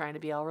days? Like trying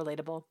to be all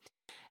relatable.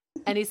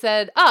 And he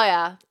said, oh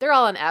yeah, they're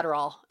all on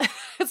Adderall.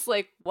 It's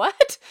like,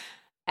 what?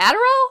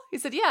 Adderall? He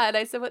said, yeah. And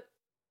I said, what?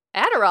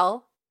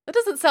 Adderall? That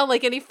doesn't sound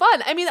like any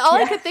fun. I mean, all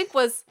I could think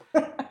was,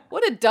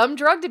 what a dumb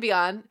drug to be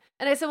on.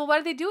 And I said, well, why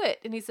do they do it?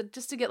 And he said,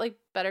 just to get like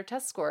better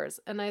test scores.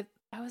 And I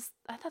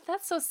thought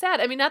that's so sad.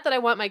 I mean, not that I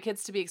want my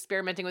kids to be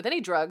experimenting with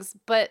any drugs,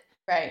 but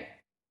Right.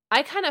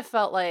 I kind of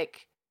felt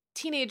like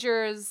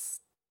teenagers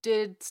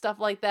did stuff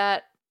like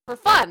that for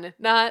fun,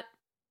 not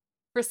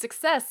for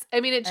success.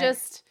 I mean, it Right.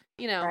 just,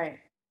 Right.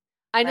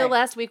 I know Right.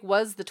 last week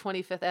was the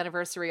 25th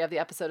anniversary of the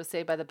episode of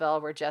Saved by the Bell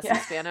where Jesse Yeah.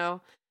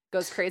 Spano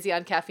goes crazy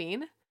on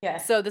caffeine.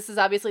 Yes. So this is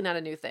obviously not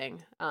a new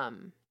thing.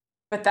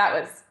 But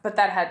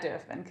that had to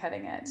have been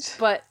cutting edge.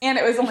 But And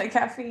it was only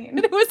caffeine.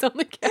 it was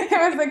only It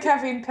was the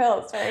caffeine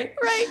pills, right?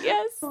 right.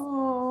 Yes.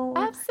 Oh.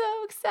 I'm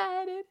so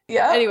excited.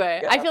 Yeah.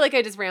 Anyway, I Yeah. feel like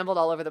I just rambled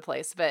all over the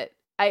place, but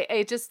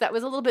I just that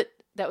was a little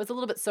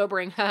bit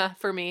sobering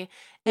for me.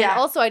 And Yeah.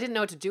 also I didn't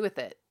know what to do with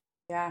it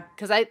Yeah.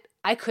 because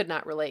I could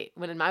not relate.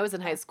 When I was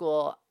in high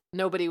school,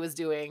 nobody was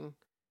doing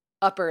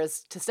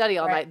uppers to study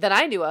all Right. night that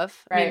I knew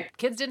of. I mean, Right.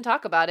 kids didn't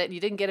talk about it and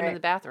you didn't get them in Right. the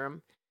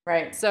bathroom.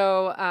 Right.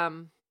 So,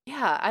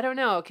 yeah, I don't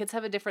know. Kids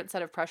have a different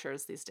set of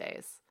pressures these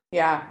days.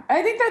 Yeah.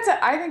 I think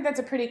that's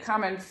a pretty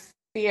common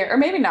fear, or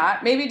maybe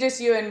not. Maybe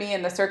just you and me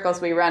in the circles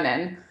we run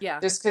in. Yeah.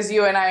 Just because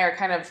you and I are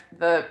kind of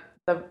the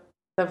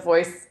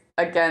voice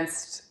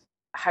against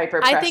hyper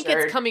pressure. I think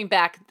it's coming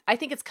back. I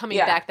think it's coming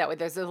Yeah. back that way.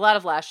 There's a lot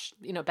of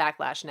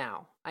backlash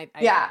now.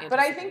 Yeah, but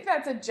I think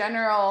that's a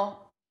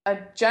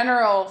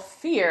general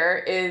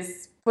fear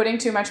is putting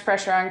too much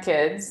pressure on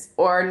kids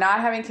or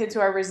not having kids who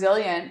are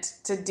resilient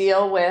to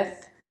deal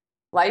with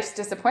life's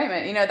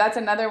disappointment. That's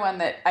another one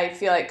that I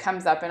feel like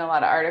comes up in a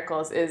lot of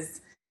articles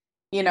is,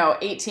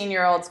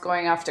 18-year-olds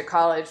going off to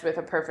college with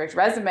a perfect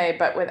resume,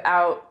 but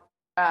without,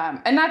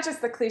 and not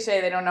just the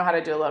cliche, they don't know how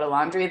to do a load of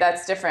laundry.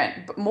 That's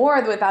different, but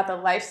more without the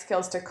life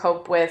skills to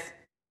cope with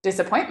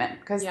disappointment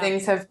because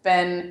things have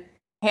been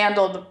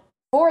handled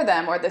for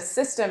them, or the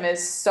system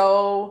is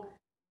so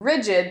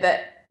rigid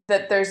that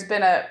there's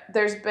been a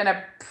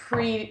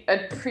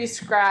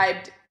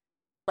prescribed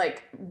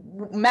like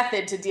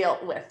method to deal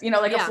with,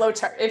 like a flow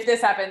chart. If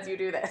this happens, you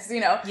do this,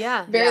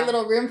 very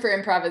little room for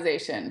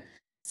improvisation.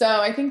 So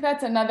I think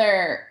that's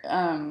another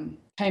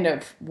kind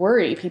of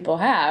worry people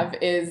have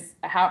is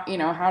how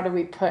do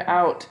we put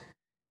out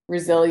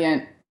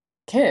resilient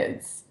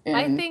kids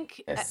in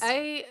this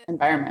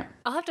environment?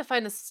 I'll have to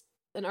find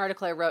an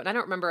article I wrote, and I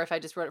don't remember if I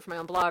just wrote it for my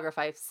own blog or if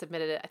I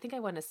submitted it. I think I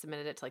went and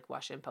submitted it to like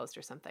Washington Post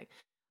or something.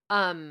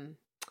 And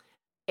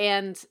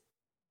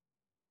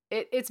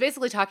it's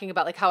basically talking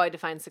about like how I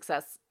define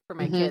success for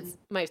my kids,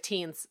 my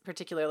teens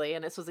particularly.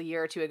 And this was a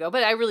year or two ago,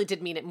 but I really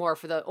did mean it more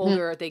for the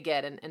older they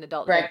get and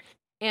adulthood. Right.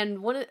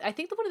 And I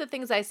think one of the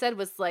things I said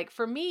was like,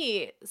 for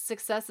me,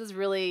 success is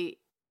really,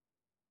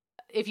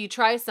 if you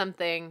try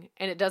something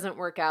and it doesn't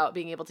work out,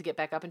 being able to get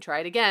back up and try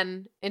it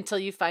again until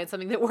you find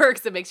something that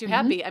works that makes you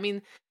happy. I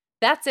mean,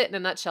 that's it in a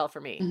nutshell for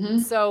me.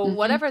 So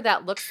whatever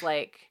that looks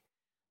like.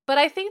 But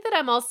I think that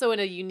I'm also in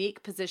a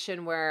unique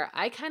position where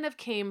I kind of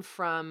came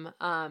from,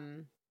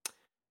 I'm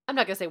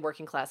not going to say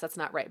working class. That's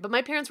not right. But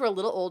my parents were a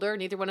little older.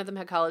 Neither one of them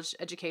had college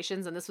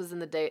educations. And this was in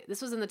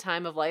the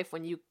time of life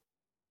when you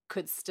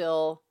could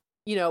still,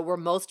 where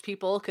most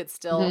people could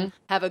still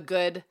have a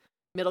good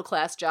middle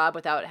class job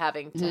without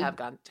having to have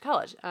gone to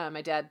college.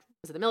 My dad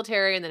was in the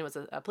military and then was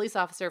a police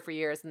officer for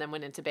years and then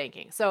went into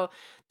banking. So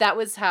that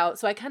was so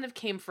I kind of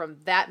came from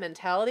that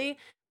mentality,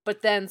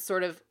 but then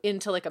sort of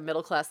into like a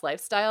middle class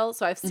lifestyle.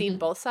 So I've seen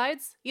both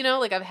sides,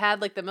 like I've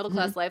had like the middle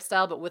class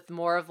lifestyle, but with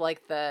more of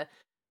like the,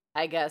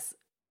 I guess,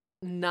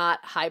 not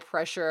high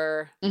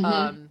pressure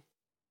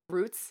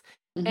roots.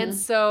 And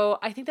so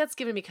I think that's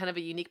given me kind of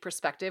a unique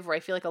perspective where I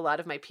feel like a lot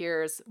of my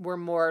peers were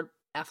more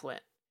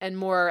affluent and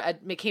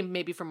came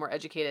maybe from more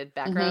educated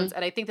backgrounds.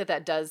 And I think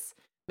that does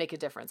make a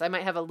difference. I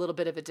might have a little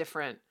bit of a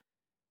different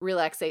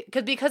relaxation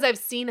because I've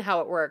seen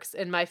how it works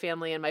in my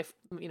family and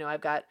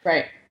I've got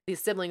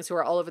these siblings who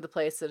are all over the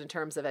place in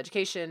terms of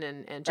education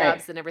and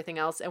jobs and everything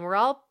else. And we're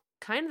all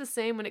kind of the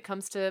same when it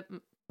comes to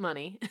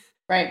money.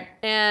 Right.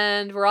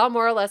 And we're all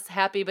more or less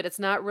happy, but it's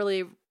not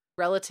really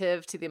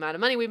relative to the amount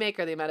of money we make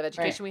or the amount of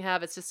education we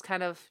have. It's just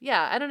kind of,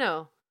 I don't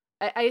know.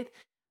 I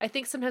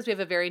think sometimes we have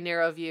a very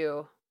narrow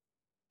view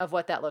of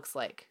what that looks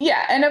like.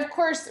 Yeah. And of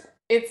course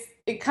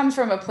it comes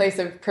from a place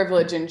of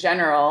privilege in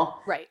general.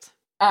 Right.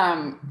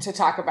 To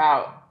talk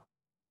about,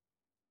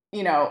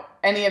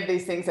 any of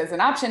these things as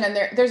an option. And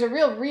there's a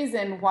real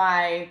reason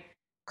why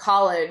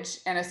college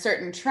and a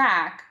certain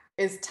track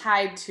is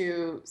tied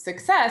to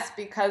success,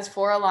 because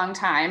for a long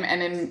time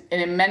and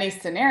in many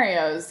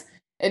scenarios,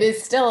 it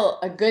is still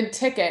a good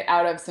ticket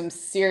out of some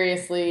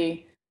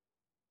seriously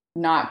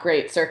not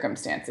great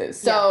circumstances.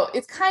 So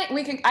it's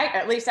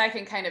at least I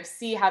can kind of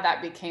see how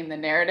that became the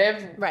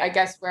narrative. Right. I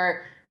guess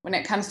where when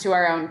it comes to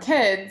our own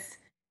kids,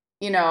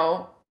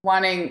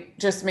 wanting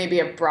just maybe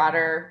a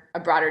broader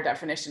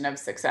definition of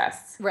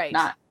success. Right.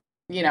 Not,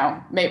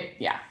 maybe,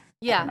 Yeah.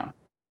 I don't know.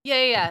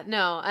 Yeah.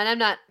 No.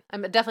 And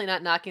I'm definitely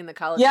not knocking the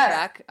college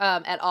track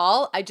at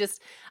all. I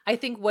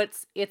think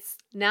it's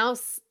now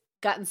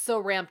gotten so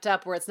ramped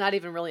up where it's not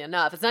even really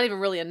enough. It's not even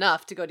really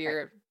enough to go to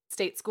your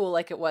state school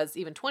like it was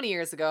even 20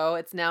 years ago.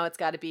 It's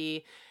got to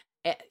be,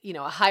 a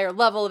higher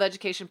level of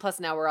education. Plus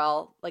now we're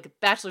all like,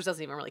 bachelor's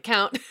doesn't even really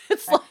count.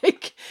 It's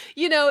like,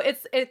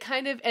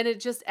 it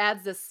just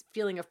adds this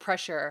feeling of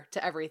pressure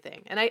to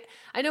everything. And I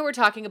know we're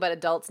talking about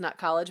adults, not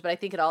college, but I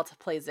think it all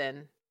plays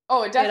in.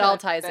 Oh, it definitely. It all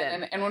ties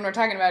in. And when we're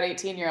talking about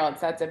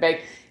 18-year-olds, that's a big,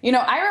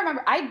 I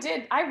remember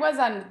I was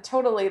on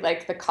totally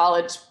like the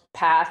college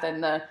path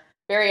and the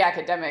very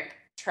academic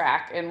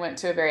track and went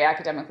to a very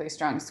academically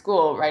strong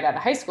school right out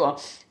of high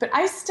school. But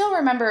I still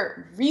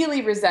remember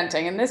really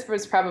resenting, and this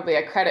was probably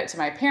a credit to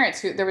my parents,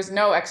 who there was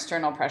no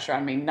external pressure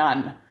on me,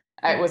 none.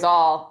 It was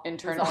all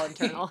internal.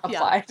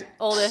 Applied. Yeah.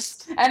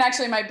 Oldest. And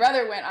actually my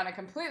brother went on a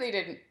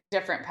completely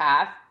different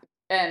path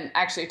and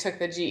actually took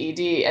the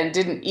GED and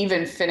didn't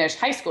even finish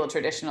high school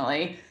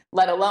traditionally,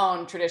 let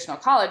alone traditional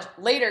college.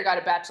 Later got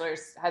a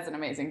bachelor's, has an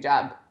amazing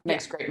job,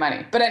 makes great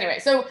money. But anyway,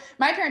 so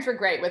my parents were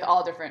great with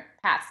all different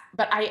paths,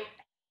 but I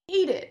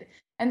hated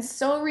and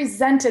so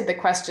resented the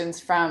questions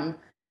from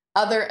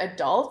other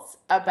adults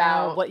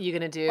about what you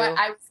gonna do, what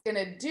I was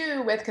gonna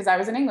do with, because I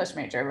was an English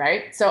major,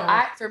 right? So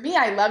for me,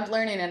 I loved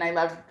learning and I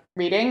loved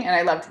reading and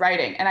I loved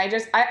writing. And I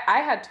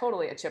had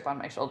totally a chip on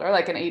my shoulder,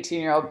 like an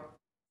 18-year-old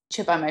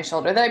chip on my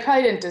shoulder that I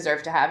probably didn't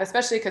deserve to have,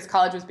 especially because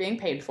college was being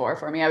paid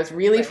for me. I was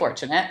really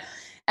fortunate.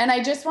 And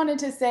I just wanted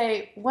to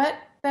say, what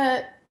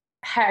the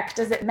heck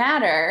does it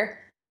matter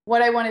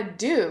what I want to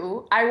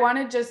do? I want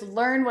to just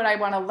learn what I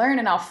want to learn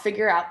and I'll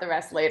figure out the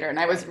rest later. And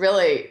I was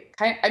really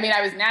I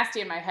was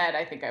nasty in my head.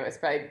 I think I was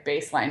probably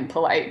baseline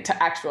polite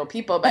to actual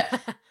people, but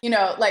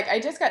I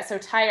just got so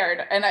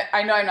tired. And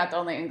I know I'm not the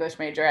only English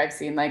major. I've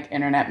seen like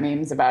internet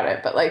memes about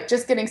it, but like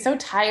just getting so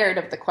tired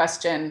of the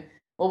question,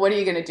 well, what are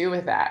you going to do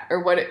with that?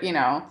 Or what,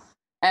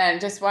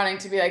 and just wanting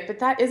to be like, but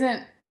that's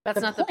not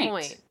the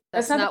point.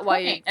 That's not why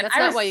you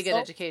get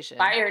education.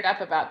 Fired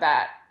up about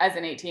that as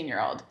an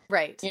 18-year-old.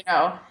 Right.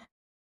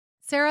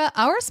 Sarah,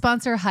 our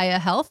sponsor, Hiya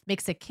Health,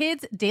 makes a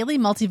kids' daily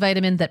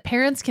multivitamin that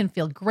parents can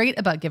feel great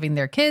about giving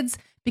their kids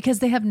because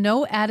they have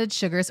no added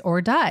sugars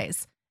or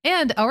dyes.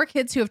 And our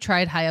kids who have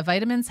tried Hiya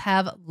vitamins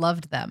have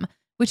loved them,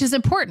 which is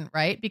important,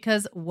 right?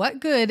 Because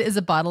what good is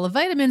a bottle of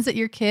vitamins that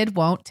your kid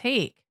won't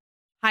take?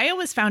 Hiya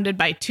was founded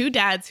by two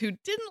dads who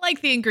didn't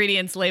like the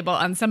ingredients label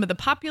on some of the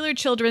popular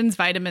children's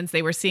vitamins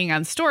they were seeing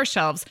on store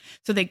shelves,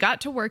 so they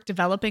got to work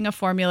developing a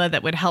formula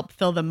that would help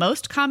fill the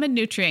most common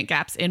nutrient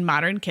gaps in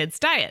modern kids'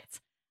 diets.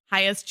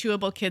 Hiya's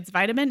Chewable Kids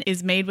Vitamin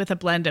is made with a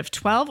blend of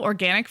 12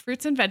 organic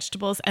fruits and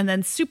vegetables and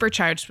then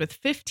supercharged with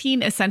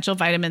 15 essential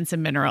vitamins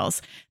and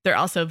minerals. They're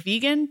also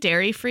vegan,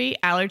 dairy-free,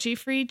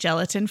 allergy-free,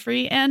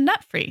 gelatin-free, and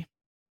nut-free.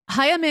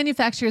 Hiya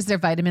manufactures their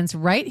vitamins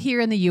right here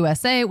in the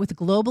USA with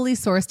globally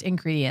sourced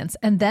ingredients,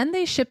 and then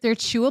they ship their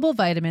chewable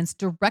vitamins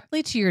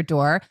directly to your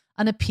door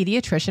on a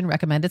pediatrician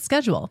recommended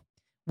schedule.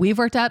 We've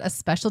worked out a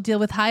special deal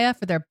with Hiya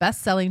for their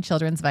best-selling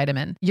children's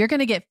vitamin. You're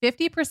going to get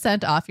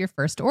 50% off your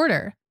first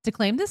order. To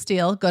claim this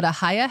deal, go to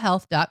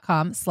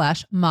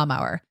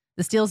hiyahealth.com/momhour.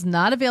 This deal's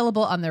not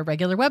available on their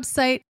regular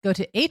website. Go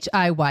to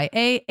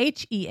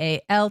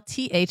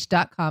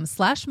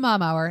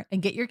hiyahealth.com/momhour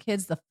and get your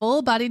kids the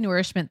full body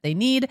nourishment they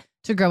need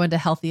to grow into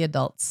healthy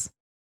adults.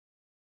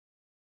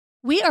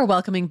 We are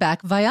welcoming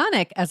back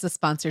Vionic as a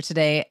sponsor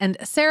today. And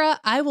Sarah,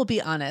 I will be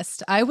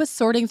honest, I was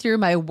sorting through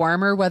my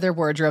warmer weather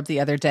wardrobe the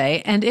other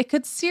day, and it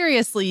could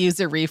seriously use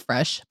a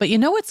refresh. But you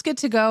know what's good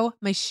to go?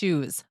 My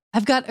shoes.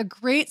 I've got a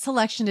great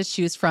selection to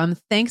choose from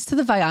thanks to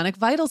the Vionic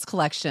Vitals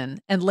collection.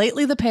 And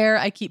lately, the pair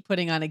I keep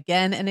putting on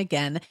again and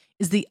again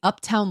is the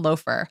Uptown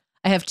Loafer.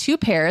 I have two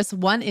pairs,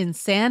 one in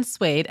sand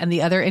suede and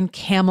the other in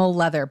camel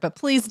leather, but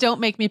please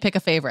don't make me pick a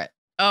favorite.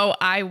 Oh,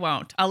 I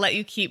won't. I'll let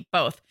you keep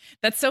both.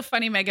 That's so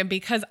funny, Megan,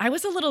 because I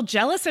was a little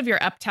jealous of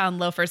your Uptown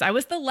loafers. I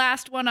was the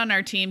last one on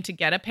our team to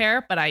get a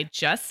pair, but I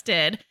just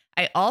did.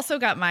 I also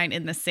got mine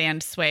in the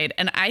sand suede,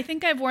 and I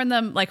think I've worn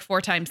them like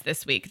 4 times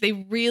this week. They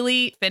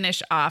really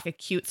finish off a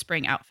cute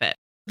spring outfit.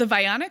 The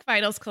Vionic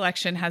Vitals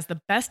collection has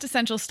the best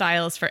essential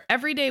styles for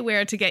everyday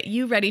wear to get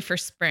you ready for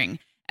spring.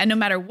 And no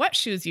matter what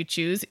shoes you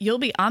choose, you'll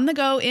be on the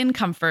go in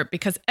comfort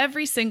because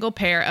every single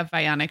pair of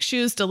Vionic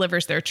shoes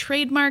delivers their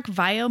trademark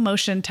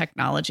VioMotion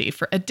technology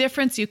for a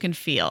difference you can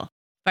feel.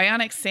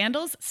 Vionic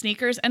sandals,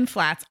 sneakers, and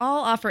flats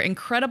all offer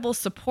incredible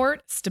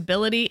support,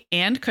 stability,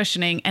 and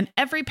cushioning, and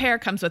every pair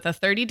comes with a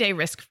 30-day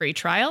risk-free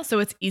trial, so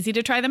it's easy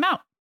to try them out.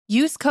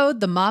 Use code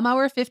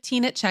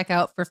TheMomHour15 at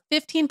checkout for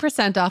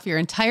 15% off your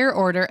entire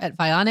order at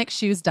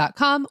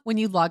VionicShoes.com when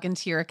you log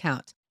into your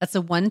account. That's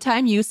a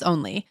one-time use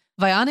only.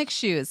 Vionic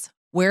Shoes,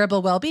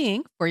 wearable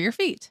well-being for your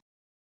feet.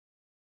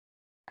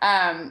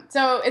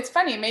 So it's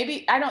funny,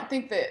 maybe I don't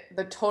think that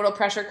the total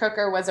pressure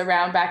cooker was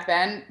around back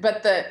then,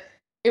 but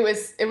it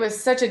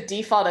was such a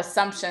default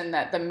assumption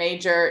that the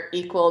major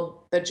equaled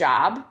the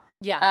job.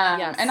 Yeah.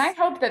 Yes. And I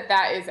hope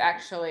that is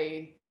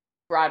actually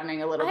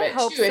broadening a little bit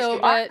hope too. so, If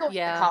you are going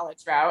the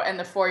college route and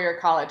the 4-year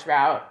college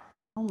route,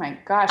 oh my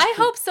gosh. I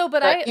hope so,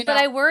 but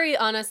I worry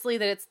honestly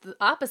that it's the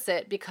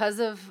opposite because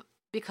of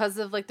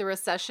like the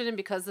recession and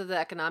because of the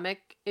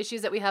economic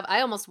issues that we have.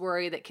 I almost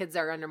worry that kids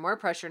are under more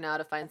pressure now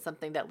to find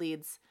something that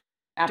leads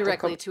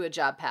directly to a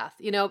job path.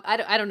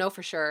 I don't know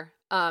for sure.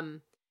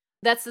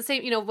 That's the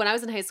same, when I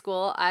was in high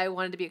school, I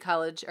wanted to be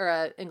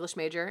a English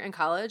major in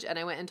college. And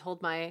I went and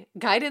told my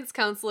guidance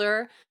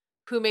counselor,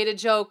 who made a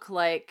joke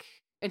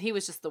and he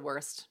was just the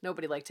worst.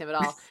 Nobody liked him at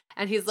all.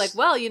 And he's like,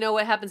 well,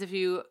 what happens if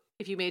you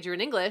major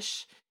in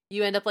English,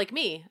 you end up like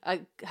me, a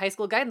high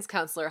school guidance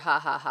counselor. Ha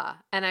ha ha.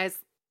 And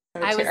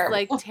I was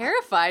like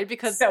terrified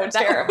because that was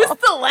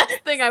the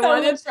last thing I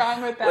wanted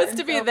was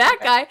to be that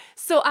guy.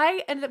 So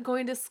I ended up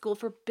going to school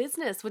for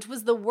business, which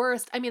was the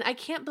worst. I mean, I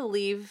can't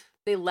believe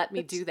they let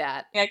me do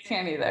that. Yeah, I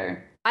can't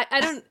either.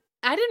 I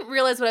didn't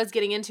realize what I was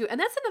getting into. And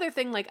that's another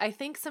thing. I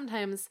think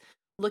sometimes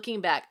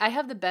looking back, I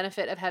have the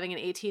benefit of having an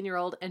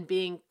 18-year-old and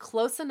being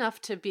close enough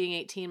to being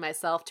 18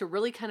 myself to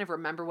really kind of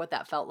remember what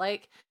that felt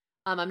like.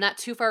 I'm not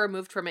too far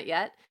removed from it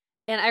yet.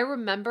 And I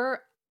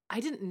remember I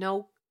didn't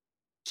know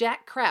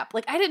jack crap.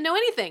 I didn't know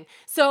anything.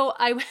 So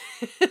I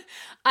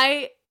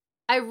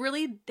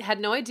really had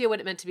no idea what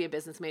it meant to be a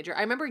business major.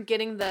 I remember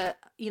getting back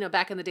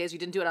in the days, you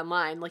didn't do it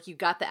online. You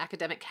got the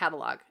academic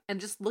catalog and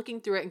just looking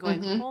through it and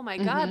going, oh my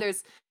God,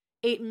 there's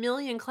 8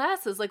 million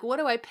classes. What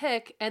do I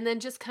pick? And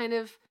then just kind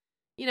of,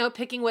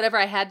 picking whatever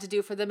I had to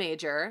do for the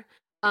major.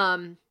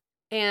 And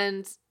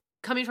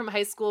coming from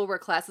high school where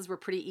classes were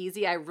pretty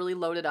easy, I really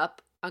loaded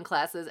up on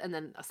classes. And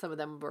then some of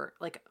them were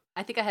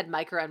I think I had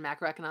micro and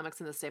macroeconomics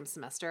in the same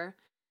semester.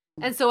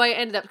 And so I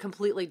ended up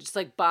completely just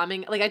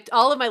bombing,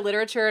 all of my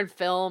literature and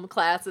film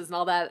classes and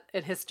all that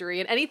and history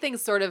and anything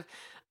sort of,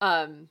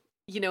 in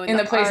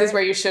the places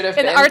where you should have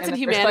been. In the arts and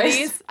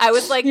humanities, I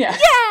was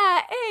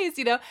yeah, A's,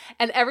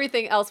 and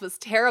everything else was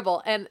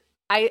terrible. And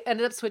I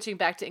ended up switching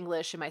back to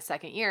English in my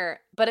second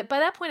year. But by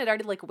that point, I'd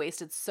already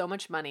wasted so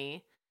much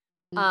money.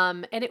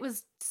 And it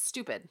was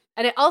stupid.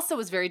 And it also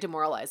was very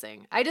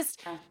demoralizing. I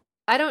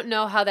don't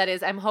know how that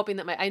is. I'm hoping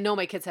that I know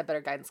my kids have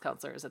better guidance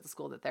counselors at the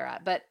school that they're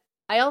at, but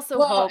I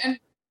also hope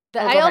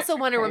that I also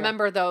want to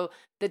remember though,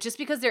 that just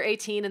because they're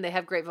 18 and they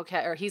have great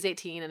vocabulary, or he's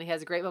 18 and he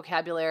has a great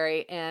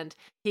vocabulary and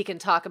he can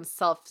talk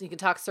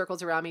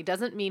circles around me,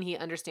 doesn't mean he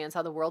understands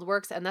how the world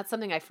works. And that's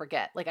something I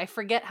forget. I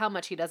forget how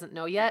much he doesn't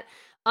know yet.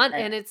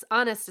 And it's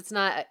honest. It's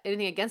not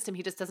anything against him.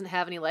 He just doesn't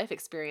have any life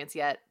experience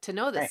yet to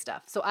know this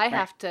stuff. So I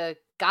have to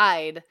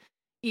guide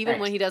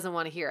even when he doesn't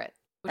want to hear it,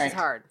 which is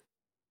hard,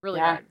 really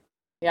hard.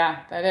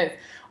 Yeah, that is.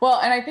 Well,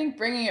 and I think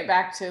bringing it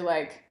back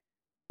to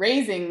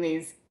raising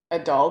these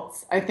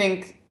adults, I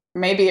think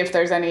maybe if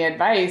there's any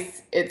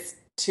advice, it's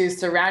to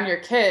surround your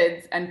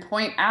kids and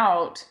point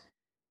out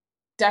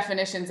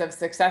definitions of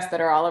success that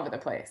are all over the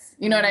place.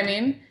 You know what I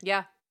mean?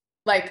 Yeah.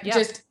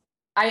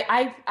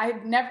 I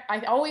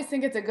always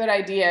think it's a good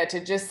idea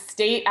to just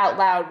state out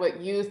loud what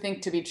you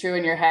think to be true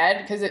in your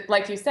head. Because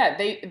like you said,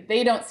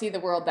 they don't see the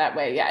world that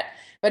way yet.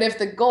 But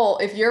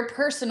if your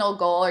personal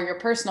goal or your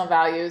personal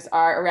values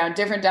are around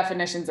different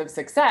definitions of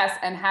success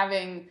and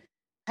having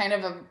kind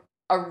of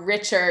a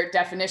richer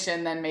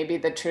definition than maybe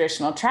the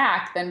traditional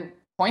track, then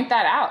point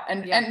that out.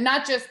 And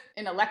not just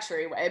in a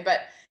lecture way,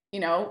 but,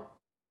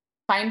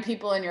 find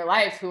people in your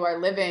life who are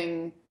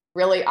living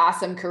really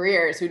awesome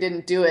careers who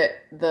didn't do it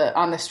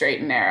on the straight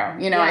and narrow.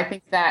 I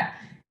think that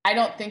I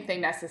don't think they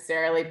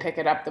necessarily pick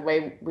it up the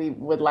way we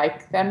would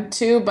like them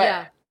to,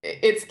 but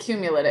it's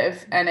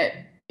cumulative and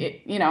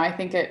I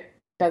think it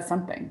does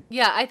something.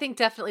 Yeah, I think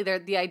definitely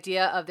the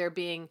idea of there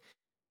being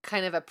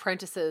kind of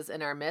apprentices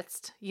in our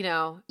midst,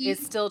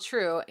 is still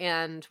true.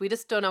 And we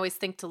just don't always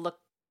think to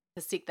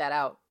seek that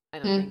out. I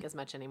don't think as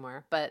much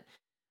anymore. But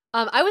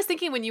I was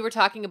thinking when you were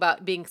talking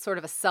about being sort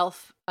of a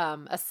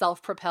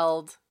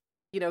self-propelled,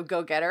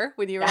 go-getter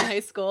when you were in high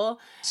school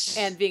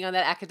and being on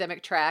that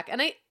academic track.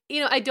 And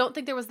I don't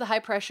think there was the high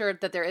pressure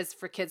that there is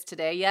for kids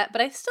today yet,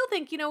 but I still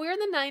think, we were in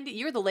the 90s,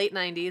 you were the late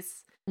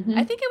 90s.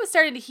 I think it was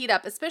starting to heat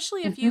up,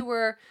 especially if you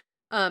were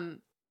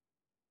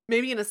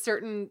maybe in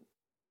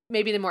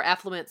a more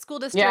affluent school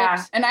district.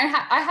 Yeah, and I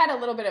had a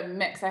little bit of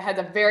mix. I had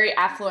a very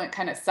affluent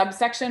kind of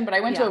subsection, but I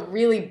went to a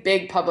really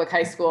big public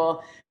high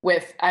school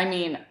with,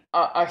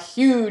 a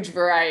huge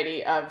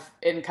variety of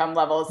income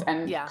levels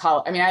and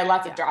college. I mean, I had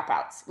lots of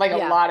dropouts, like a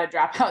lot of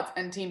dropouts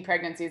and teen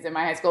pregnancies in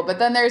my high school. But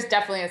then there's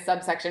definitely a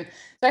subsection.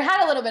 So I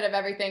had a little bit of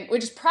everything,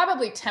 which is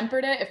probably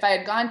tempered it. If I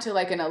had gone to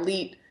like an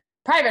elite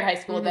private high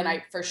school, then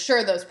I for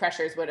sure those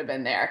pressures would have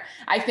been there.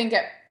 I think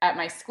at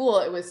my school,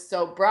 it was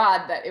so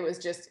broad that it was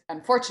just,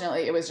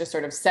 unfortunately, it was just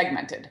sort of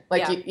segmented.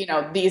 Like, you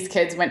know, these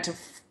kids went to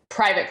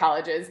private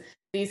colleges.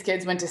 These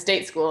kids went to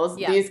state schools.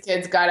 Yeah. These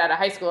kids got out of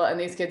high school, and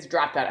these kids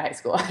dropped out of high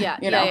school.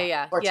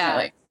 Yeah,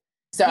 fortunately.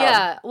 So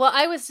yeah. Well,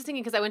 I was just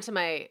thinking because I went to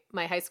my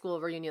high school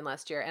reunion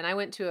last year, and I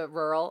went to a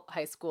rural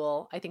high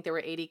school. I think there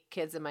were 80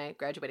 kids in my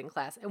graduating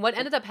class, and what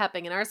ended up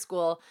happening in our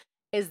school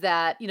is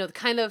that, you know,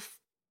 kind of,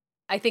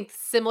 I think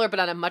similar, but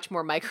on a much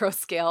more micro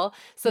scale.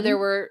 So there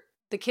were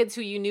the kids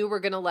who you knew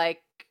were going to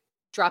like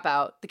drop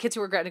out, the kids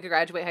who were going to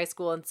graduate high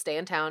school and stay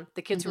in town,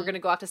 the kids who were going to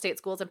go off to state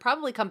schools and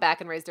probably come back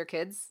and raise their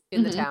kids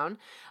in the town.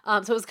 So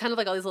it was kind of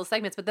like all these little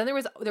segments. But then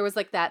there was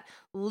like that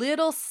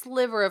little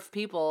sliver of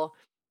people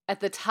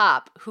at the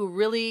top who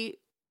really,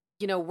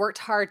 you know, worked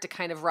hard to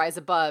kind of rise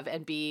above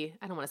and be,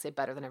 I don't want to say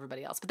better than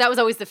everybody else, but that was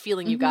always the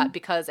feeling you got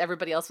because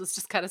everybody else was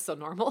just kind of so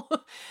normal.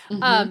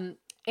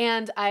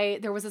 And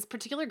there was this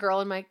particular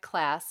girl in my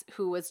class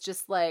who was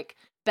just like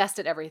best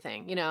at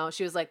everything. You know,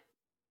 she was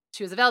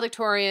a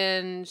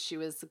valedictorian. She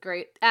was a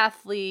great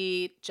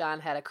athlete. John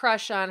had a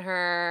crush on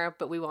her,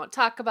 but we won't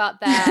talk about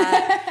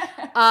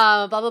that.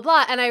 Blah, blah,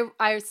 blah. And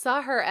I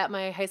saw her at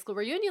my high school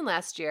reunion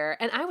last year,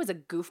 and I was a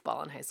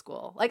goofball in high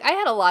school. Like, I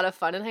had a lot of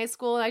fun in high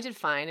school, and I did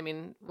fine. I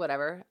mean,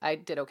 whatever. I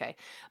did okay.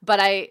 But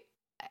I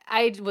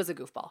was a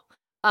goofball.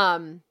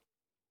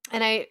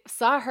 And I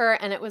saw her,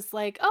 and it was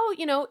like, oh,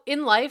 you know,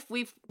 in life,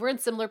 we're in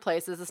similar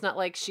places. It's not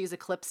like she's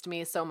eclipsed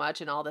me so much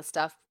and all this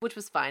stuff, which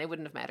was fine. It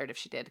wouldn't have mattered if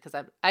she did, because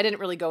I didn't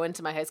really go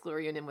into my high school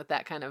reunion with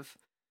that kind of,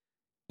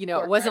 you know,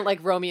 it wasn't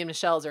like Romeo and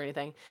Michelle's or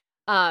anything.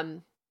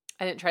 I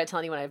didn't try to tell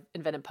anyone I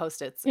invented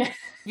Post-its. Yeah. Have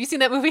you seen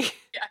that movie?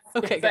 Yes.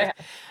 Okay, yes,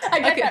 good. I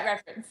get that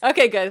reference.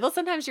 Okay, good. Well,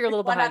 sometimes you're a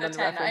little 1 behind out on of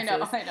the 10.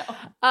 references.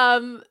 I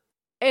know.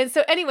 And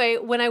so anyway,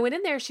 when I went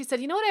in there, she said,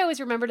 you know what I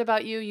always remembered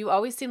about you? You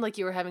always seemed like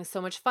you were having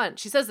so much fun.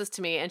 She says this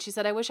to me, and she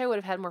said, I wish I would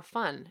have had more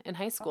fun in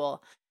high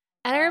school.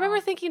 And I remember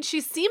thinking she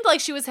seemed like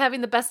she was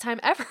having the best time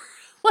ever.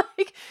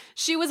 Like,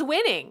 she was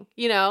winning,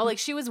 you know, like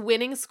she was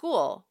winning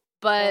school.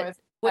 But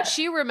what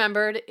she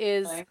remembered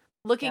is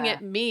looking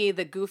at me,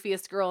 the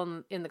goofiest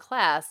girl in the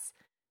class,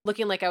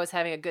 looking like I was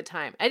having a good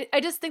time. I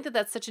just think that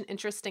that's such an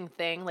interesting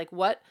thing. Like,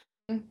 what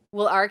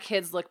will our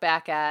kids look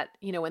back at,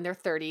 you know, when they're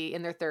 30,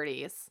 in their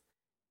 30s?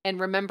 And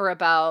remember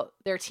about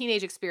their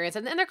teenage experience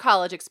and their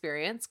college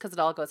experience, because it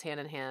all goes hand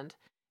in hand.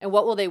 And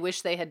what will they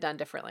wish they had done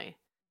differently?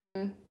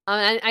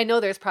 I know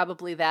there's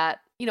probably that,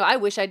 you know, I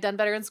wish I'd done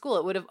better in school.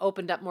 It would have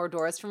opened up more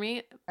doors for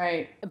me.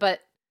 Right. But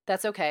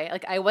that's okay.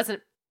 Like, I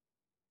wasn't,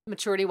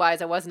 maturity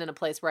wise, I wasn't in a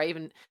place where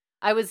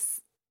I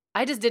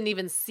just didn't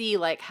even see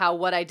like how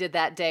what I did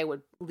that day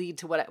would lead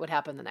to what would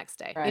happen the next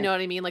day. Right. You know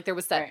what I mean? Like, there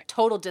was that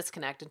total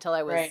disconnect until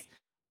I was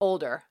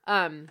older.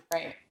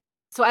 Right.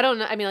 So I don't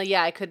know. I mean, like,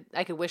 yeah, I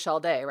could wish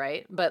all day,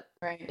 right? But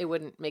it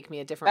wouldn't make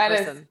me a different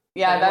person.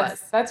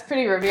 That's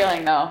pretty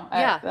revealing, though.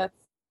 Yeah,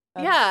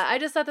 yeah. I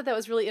just thought that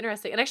was really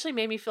interesting. It actually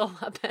made me feel a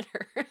lot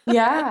better.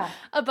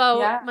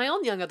 About my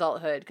own young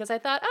adulthood, because I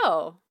thought,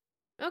 oh,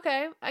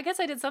 okay, I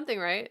guess I did something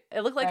right.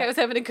 It looked like I was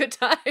having a good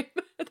time.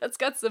 That's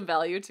got some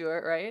value to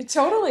it, right? It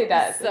totally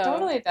does. So, it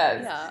totally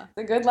does. Yeah. It's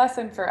a good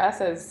lesson for us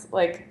as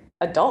like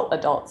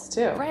adults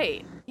too.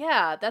 Right.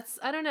 Yeah.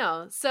 I don't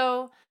know.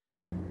 So,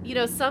 you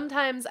know,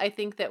 sometimes I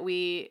think that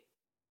we,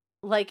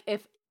 like,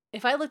 if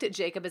I looked at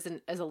Jacob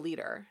as a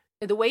leader,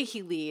 the way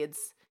he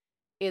leads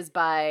is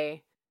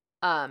by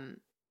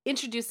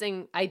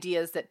introducing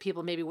ideas that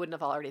people maybe wouldn't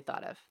have already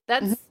thought of.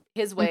 That's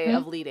his way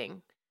of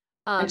leading.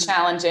 And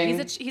challenging.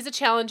 He's a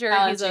challenger.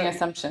 Challenging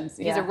assumptions.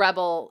 He's a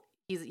rebel.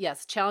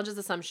 Challenges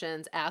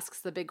assumptions, asks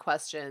the big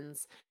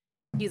questions.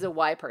 He's a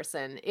why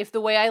person. If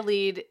the way I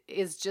lead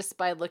is just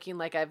by looking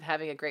like I'm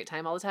having a great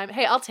time all the time,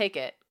 hey, I'll take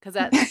it, because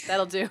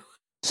that'll do.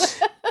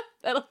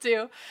 That'll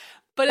do.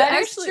 But that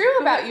actually is true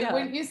about you.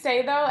 Wouldn't you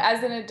say, though,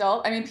 as an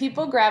adult? I mean,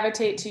 people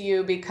gravitate to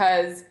you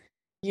because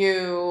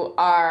you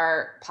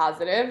are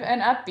positive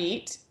and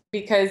upbeat,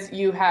 because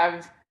you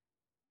have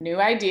new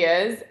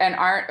ideas and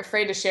aren't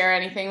afraid to share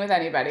anything with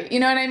anybody. You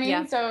know what I mean?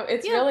 Yeah. So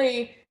it's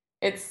really,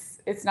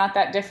 it's not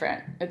that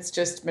different. It's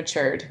just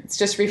matured. It's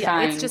just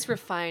refined. Yeah, it's just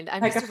refined.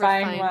 I'm like just a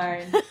fine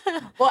wine.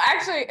 Well,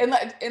 actually,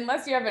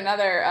 unless you have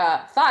another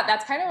thought,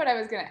 that's kind of what I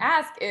was going to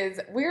ask. Is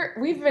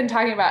we've been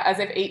talking about as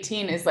if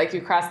 18 is like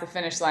you cross the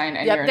finish line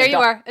and you're an adult. You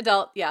are,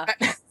 adult. Yeah.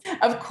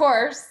 Of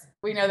course,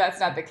 we know that's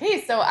not the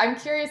case. So I'm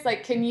curious,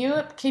 like, can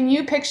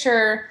you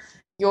picture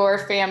your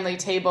family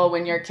table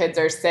when your kids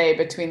are, say,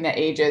 between the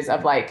ages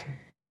of like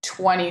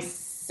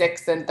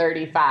 26 and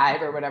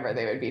 35 or whatever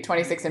they would be,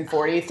 26 and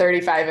 40,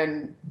 35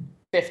 and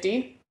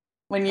 50,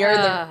 when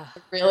you're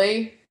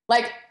really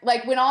like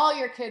when all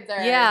your kids are,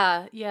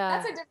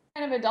 that's a different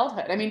kind of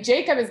adulthood. I mean,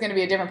 Jacob is going to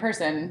be a different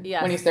person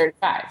when he's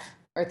 35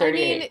 or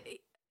 38. I mean,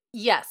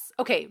 Yes.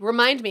 Okay.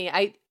 Remind me.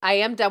 I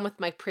am done with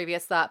my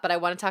previous thought, but I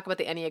want to talk about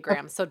the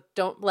Enneagram. So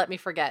don't let me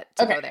forget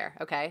to go there.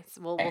 Okay.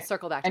 So we'll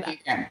circle back to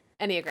that.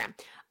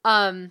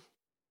 Enneagram.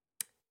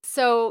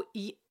 So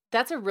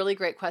that's a really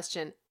great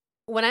question.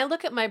 When I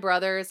look at my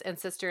brothers and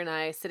sister and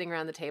I sitting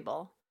around the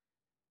table,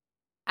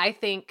 I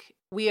think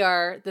we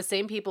are the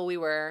same people we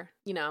were,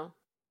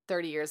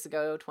 30 years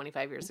ago,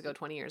 25 years ago,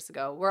 20 years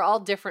ago. We're all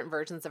different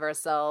versions of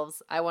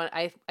ourselves.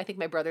 I think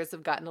my brothers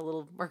have gotten a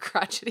little more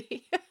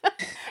crotchety.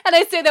 And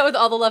I say that with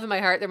all the love in my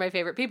heart. They're my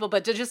favorite people,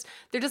 but they're just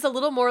a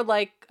little more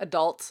like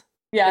adult.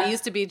 Yeah. They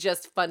used to be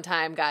just fun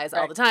time guys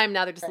all the time.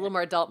 Now they're just a little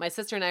more adult. My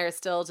sister and I are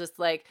still just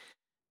like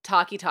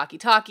talky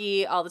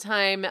all the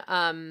time.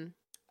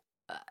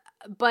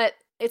 But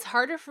it's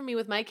harder for me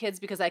with my kids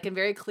because I can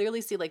very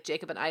clearly see like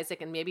Jacob and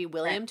Isaac and maybe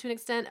William to an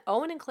extent.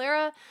 Owen and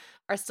Clara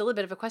are still a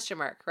bit of a question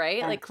mark, right?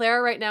 Yeah. Like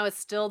Clara right now is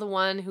still the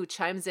one who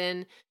chimes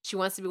in. She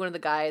wants to be one of the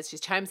guys. She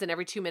chimes in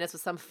every 2 minutes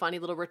with some funny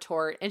little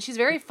retort. And she's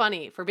very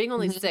funny for being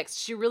only 6.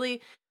 She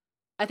really,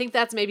 I think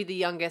that's maybe the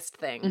youngest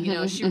thing.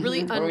 She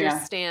really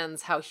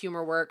understands how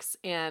humor works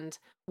and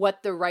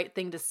what the right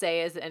thing to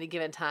say is at any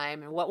given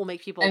time and what will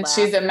make people laugh. And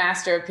she's a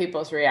master of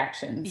people's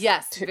reactions.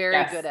 Yes, very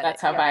good at it.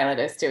 That's how Violet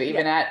is too,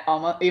 even at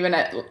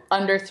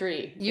under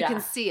 3. You can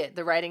see it,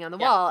 the writing on the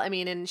wall. I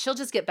mean, and she'll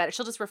just get better.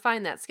 She'll just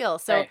refine that skill.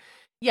 So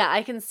yeah,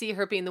 I can see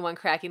her being the one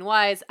cracking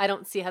wise. I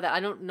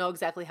don't know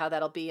exactly how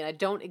that'll be. And I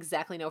don't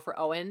exactly know for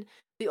Owen.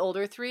 The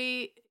older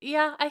 3,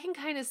 yeah, I can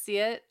kind of see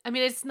it. I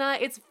mean, it's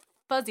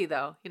fuzzy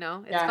though,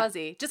 it's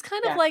fuzzy. Just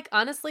kind of like,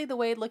 honestly, the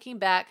way looking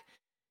back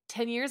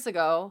 10 years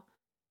ago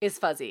is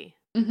fuzzy.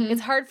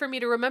 It's hard for me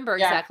to remember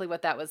exactly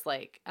what that was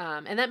like.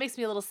 And that makes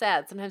me a little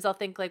sad. Sometimes I'll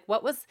think like,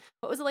 what was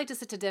it like to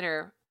sit to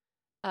dinner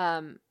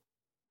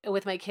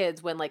with my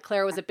kids when like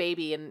Clara was a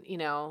baby and,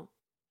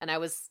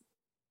 and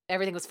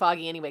everything was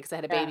foggy anyway because I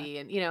had a baby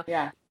and,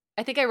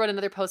 I think I wrote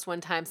another post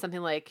one time,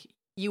 something like,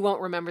 you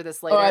won't remember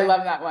this later. Oh, I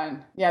love that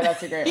one. Yeah,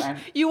 that's a great one.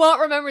 You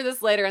won't remember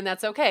this later, and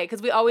that's okay.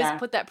 Because we always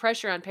put that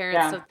pressure on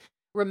parents to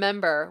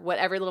remember what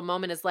every little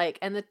moment is like.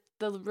 And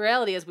the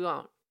reality is we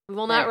won't. We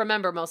will not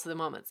remember most of the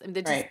moments. I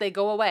mean, they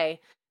go away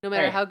no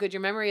matter how good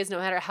your memory is, no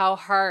matter how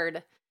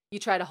hard you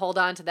try to hold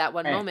on to that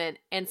one moment.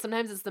 And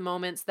sometimes it's the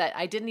moments that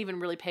I didn't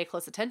even really pay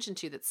close attention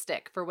to that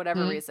stick for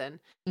whatever reason.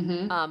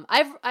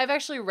 I've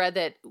actually read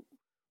that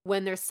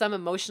when there's some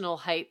emotional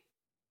height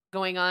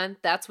going on,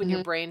 that's when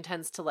your brain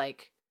tends to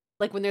like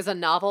when there's a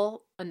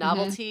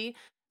novelty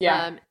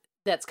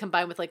that's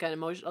combined with like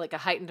a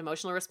heightened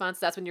emotional response,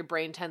 that's when your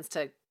brain tends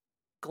to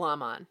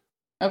glom on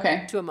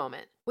to a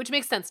moment, which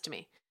makes sense to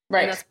me.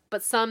 Right.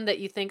 But some that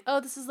you think, oh,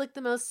 this is like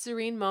the most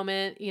serene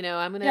moment,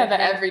 I'm going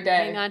to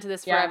hang on to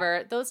this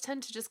forever. Those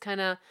tend to just kind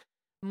of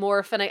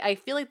morph. And I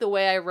feel like the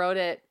way I wrote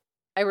it,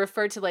 I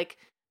referred to like,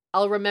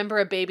 I'll remember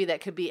a baby that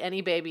could be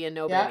any baby and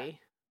no baby.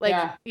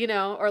 Like,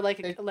 or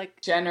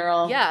like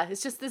general. Yeah.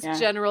 It's just this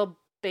general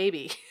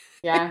baby.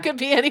 Yeah. It could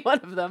be any one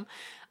of them.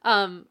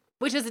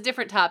 Which is a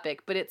different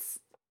topic, but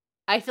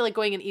I feel like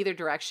going in either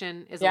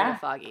direction is a little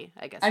foggy,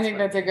 I guess. I think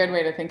that's a good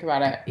way to think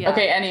about it. Yeah.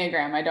 Okay,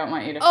 Enneagram. I don't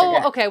want you to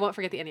forget. Oh, okay. I won't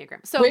forget the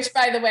Enneagram. So, which,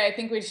 by the way, I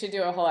think we should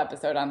do a whole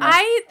episode on this.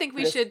 I think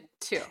we should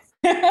too.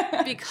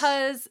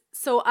 Because,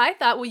 so I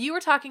thought, well, you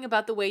were talking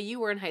about the way you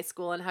were in high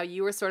school and how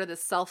you were sort of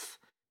this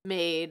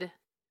self-made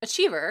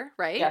achiever,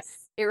 right?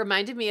 Yes. It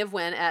reminded me of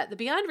when at the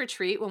Beyond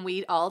Retreat, when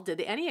we all did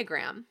the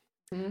Enneagram.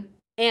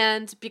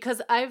 And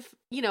because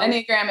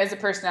Enneagram is a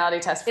personality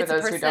test for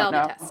those who don't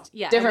know.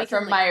 Yeah, different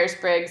from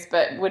Myers-Briggs,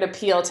 but would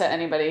appeal to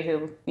anybody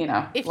who,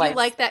 if you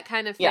like that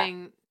kind of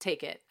thing,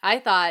 take it. I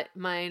thought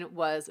mine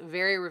was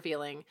very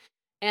revealing.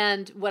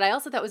 And what I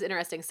also thought was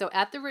interesting, so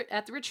at the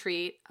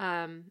retreat,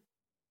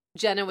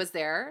 Jenna was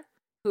there,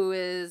 who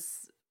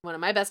is one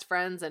of my best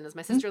friends and is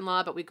my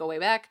sister-in-law, but we go way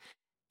back,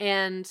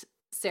 and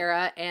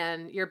Sarah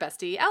and your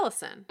bestie,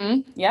 Allison,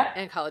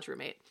 and college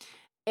roommate.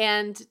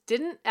 And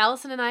didn't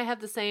Allison and I have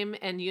the same,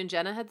 and you and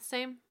Jenna had the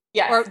same?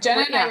 Yes,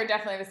 Jenna and I were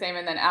definitely the same,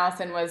 and then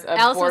Allison was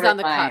Allison was on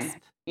the cusp.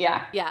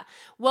 Yeah. Yeah.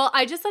 Well,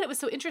 I just thought it was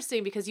so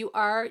interesting because you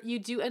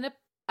do end up,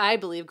 I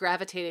believe,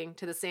 gravitating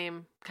to the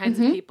same kinds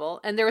of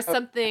people. And there was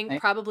something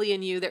probably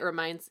in you that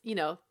reminds,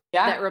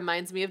 that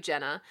reminds me of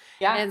Jenna.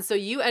 Yeah. And so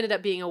you ended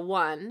up being a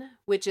 1,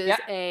 which is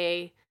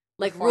a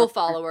rule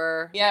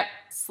follower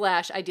 /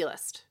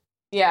 idealist.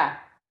 Yeah.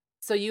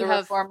 So the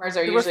reformers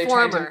are usually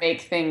trying to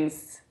make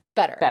things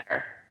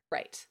better.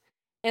 Right.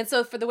 And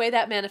so for the way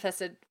that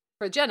manifested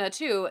for Jenna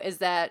too, is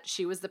that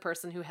she was the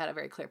person who had a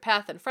very clear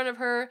path in front of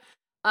her.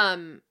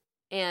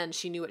 And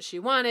she knew what she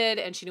wanted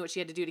and she knew what she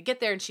had to do to get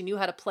there. And she knew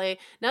how to play.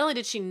 Not only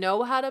did she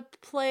know how to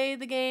play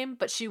the game,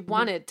 but she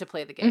wanted to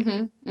play the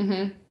game.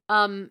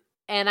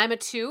 And I'm a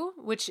 2,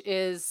 which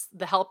is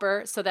the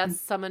helper. So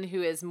that's someone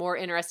who is more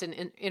interested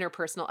in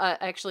interpersonal.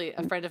 Actually,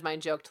 a friend of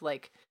mine joked,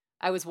 like,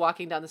 I was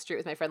walking down the street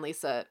with my friend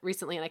Lisa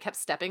recently and I kept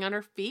stepping on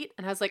her feet.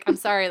 And I was like, I'm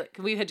sorry. Like,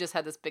 we had just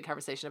had this big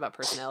conversation about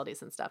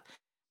personalities and stuff.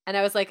 And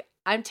I was like,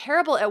 I'm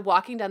terrible at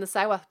walking down the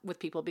sidewalk with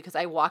people because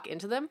I walk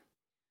into them.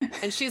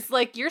 And she's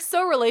like, you're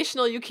so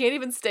relational. You can't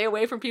even stay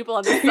away from people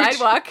on the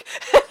sidewalk.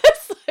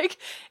 It's Like,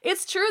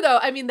 it's true though.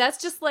 I mean,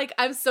 that's just like,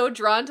 I'm so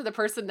drawn to the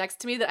person next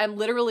to me that I'm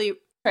literally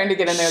trying to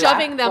get in their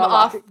shoving lap them while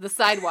off walking. the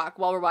sidewalk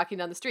while we're walking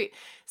down the street.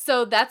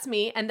 So that's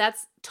me. And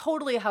that's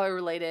totally how I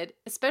related,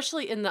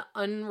 especially in the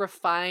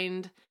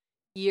unrefined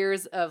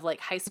years of like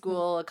high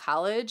school,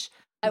 college.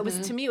 It was,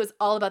 to me, it was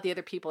all about the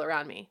other people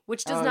around me,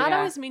 which does not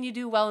always mean you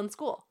do well in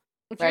school.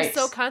 If you're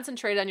so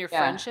concentrated on your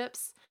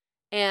friendships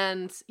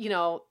and, you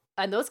know,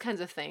 and those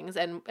kinds of things,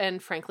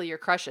 and frankly, your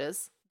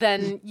crushes,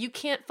 then you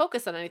can't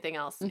focus on anything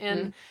else.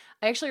 And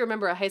I actually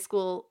remember a high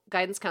school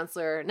guidance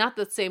counselor, not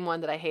the same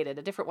one that I hated,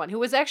 a different one, who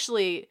was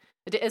actually,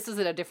 this is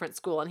at a different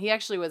school, and he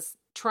actually was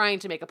trying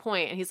to make a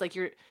point, and he's like,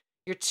 you're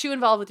too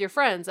involved with your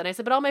friends. And I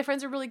said, but all my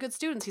friends are really good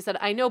students. He said,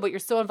 I know, but you're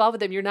so involved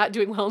with them, you're not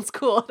doing well in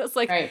school. And I was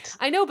like,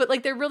 I know, but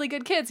like, they're really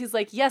good kids. He's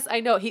like, yes, I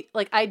know. He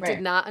like, I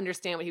did not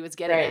understand what he was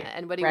getting at.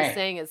 And what he was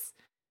saying is,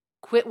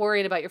 quit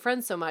worrying about your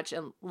friends so much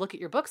and look at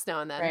your books now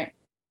and then.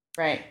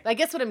 Right. I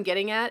guess what I'm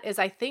getting at is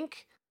I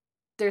think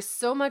there's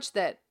so much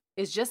that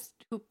is just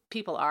who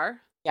people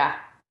are. Yeah.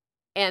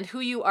 And who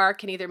you are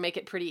can either make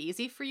it pretty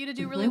easy for you to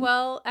do really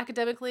well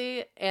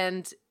academically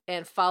and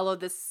follow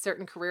this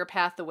certain career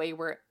path the way you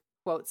were,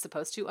 quote,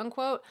 supposed to,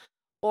 unquote,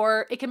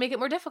 or it can make it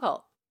more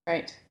difficult.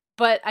 Right.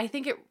 But I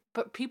think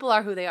but people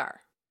are who they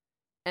are.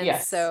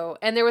 And so,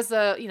 and there was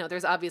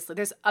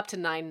there's up to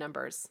 9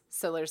 numbers.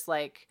 So there's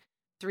like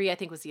 3, I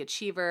think, was the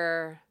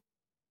achiever.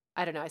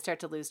 I don't know. I start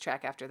to lose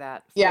track after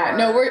that. 4. Yeah,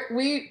 no,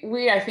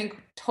 we I think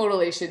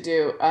totally should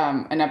do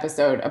an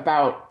episode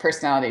about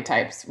personality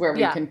types where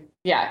we can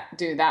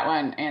do that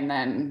one, and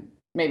then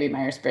maybe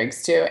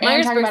Myers-Briggs too,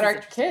 and talk about our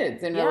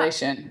kids in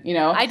relation, you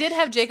know. I did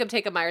have Jacob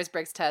take a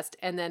Myers-Briggs test,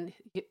 and then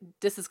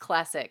this is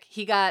classic.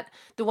 He got,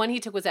 the one he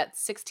took was at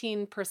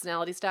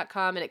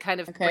 16personalities.com, and it kind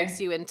of breaks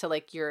you into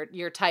like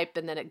your type,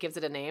 and then it gives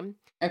it a name.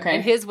 Okay.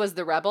 And his was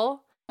the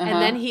rebel.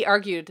 And then he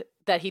argued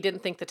that he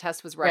didn't think the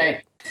test was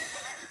right.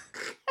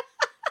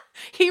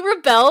 He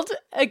rebelled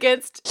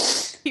against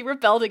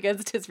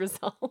his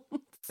results.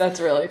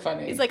 That's really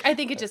funny. He's like, I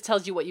think it just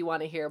tells you what you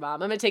want to hear,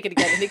 Mom. I'm going to take it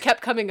again. And he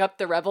kept coming up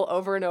the rebel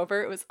over and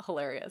over. It was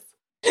hilarious.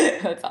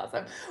 That's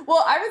awesome.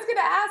 Well, I was going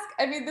to ask,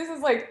 I mean, this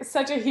is like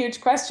such a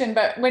huge question,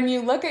 but when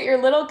you look at your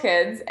little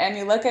kids and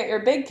you look at your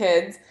big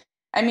kids,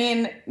 I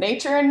mean,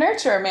 nature and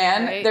nurture,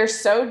 man, they're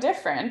so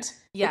different.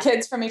 The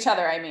kids from each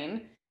other, I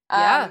mean.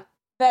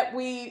 That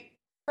we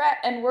fret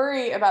and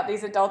worry about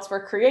these adults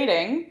we're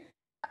creating,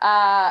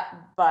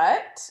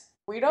 but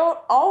we don't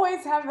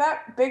always have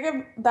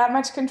that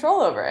much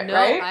control over it,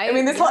 right? I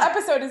mean, this whole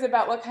episode is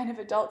about what kind of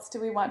adults do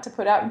we want to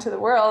put out into the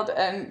world,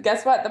 and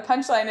guess what? The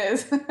punchline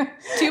is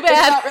too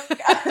bad.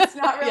 It's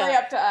not really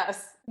up to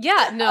us.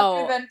 Yeah, no.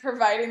 Other than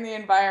providing the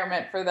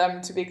environment for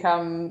them to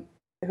become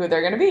who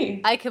they're going to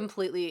be. I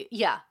completely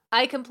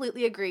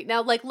agree.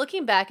 Now, like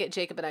looking back at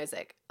Jacob and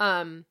Isaac,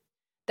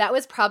 that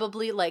was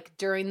probably like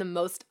during the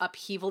most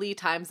upheaval-y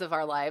times of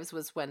our lives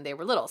was when they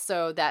were little.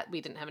 So that we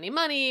didn't have any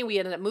money. We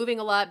ended up moving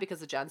a lot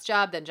because of John's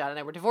job. Then John and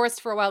I were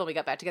divorced for a while and we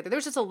got back together. There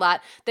was just a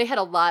lot. They had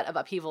a lot of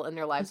upheaval in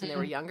their lives when they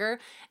were younger.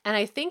 And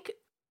I think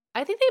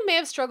they may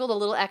have struggled a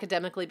little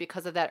academically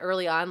because of that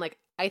early on. Like,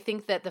 I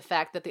think that the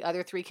fact that the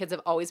other 3 kids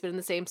have always been in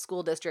the same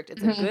school district,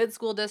 it's a good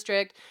school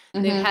district.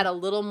 They've had a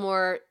little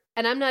more,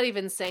 and I'm not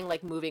even saying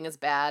like moving is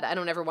bad. I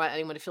don't ever want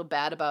anyone to feel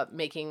bad about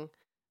making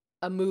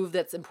a move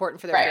that's important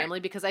for their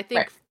family, because I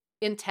think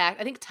I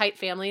think tight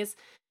families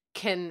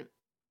can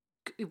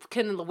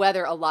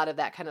weather a lot of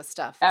that kind of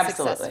stuff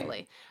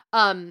successfully.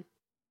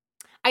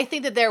 I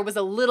think that there was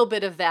a little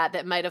bit of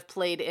that might have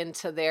played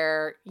into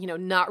their,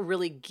 not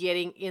really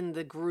getting in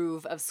the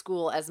groove of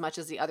school as much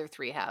as the other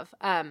 3 have.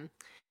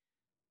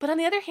 But on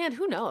the other hand,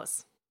 who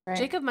knows?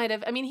 Jacob might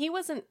have, I mean, he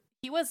was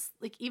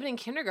like, even in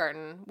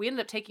kindergarten, we ended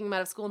up taking him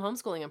out of school and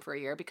homeschooling him for a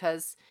year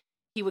because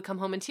he would come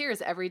home in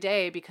tears every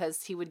day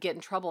because he would get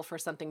in trouble for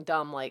something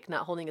dumb, like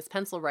not holding his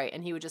pencil right,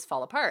 and he would just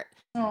fall apart.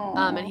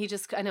 And he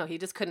just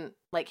couldn't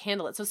like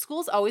handle it. So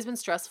school's always been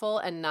stressful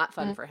and not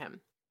fun for him.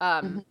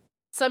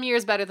 Some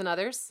years better than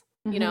others,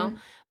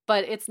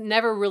 but it's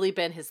never really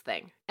been his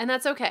thing. And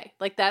that's okay.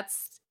 Like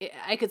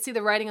I could see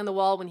the writing on the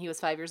wall when he was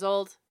 5 years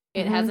old.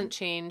 It hasn't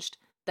changed.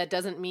 That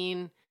doesn't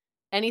mean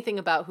anything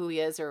about who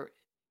he is or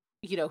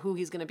who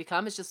he's going to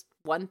become. Is just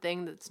one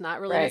thing that's not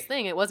really his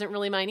thing. It wasn't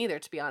really mine either,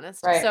 to be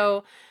honest.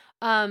 So,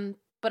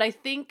 but I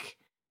think,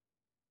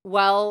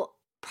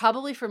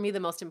 probably for me, the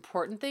most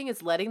important thing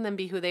is letting them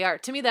be who they are.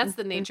 To me, that's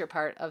the nature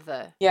part of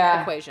the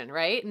equation,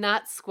 right?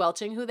 Not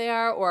squelching who they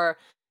are or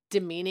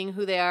demeaning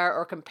who they are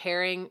or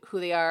comparing who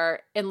they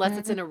are, unless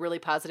it's in a really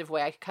positive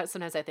way.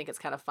 Sometimes I think it's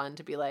kind of fun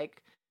to be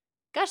like,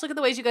 gosh, look at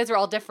the ways you guys are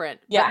all different.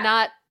 But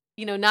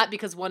not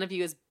because one of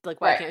you is like,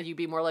 why can't you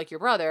be more like your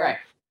brother?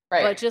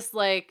 Right. But just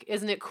like,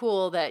 isn't it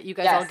cool that you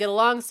guys all get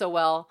along so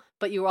well,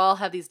 but you all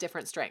have these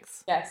different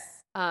strengths?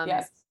 Yes.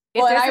 Yes.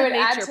 Well, and I would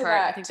add to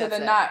that,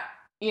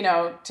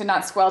 to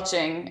not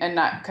squelching and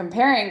not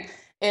comparing,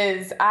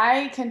 is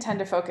I can tend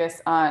to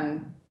focus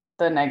on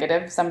the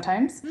negative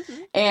sometimes.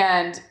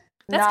 And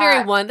that's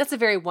a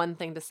very one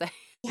thing to say.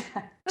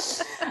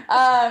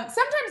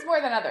 Sometimes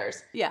more than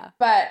others. Yeah.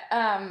 But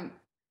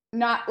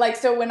not like,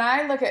 so when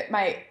I look at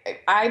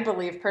I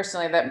believe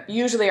personally that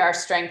usually our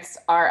strengths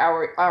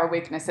are our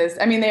weaknesses.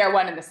 I mean, they are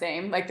one and the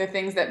same. Like the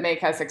things that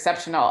make us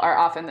exceptional are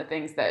often the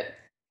things that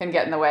can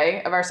get in the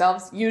way of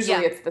ourselves.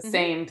 Usually it's the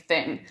same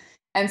thing.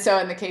 And so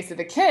in the case of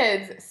the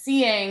kids,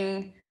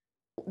 seeing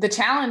the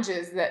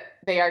challenges that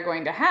they are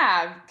going to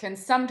have can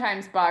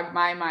sometimes bog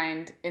my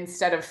mind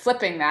instead of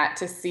flipping that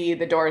to see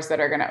the doors that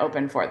are going to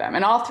open for them.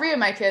 And all three of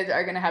my kids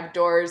are going to have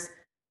doors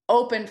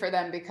open for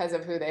them because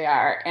of who they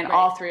are. And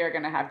all three are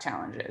going to have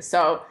challenges.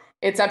 So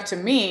it's up to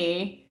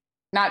me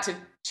not to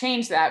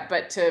change that,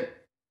 but to,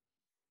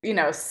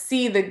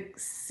 see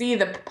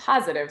the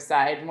positive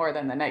side more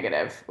than the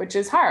negative, which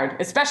is hard,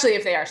 especially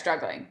if they are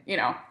struggling,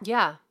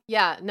 Yeah.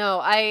 Yeah, no,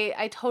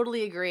 I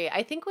totally agree.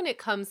 I think when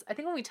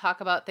we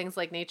talk about things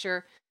like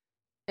nature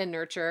and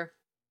nurture,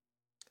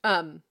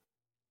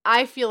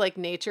 I feel like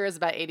nature is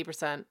about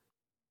 80%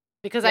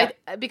 because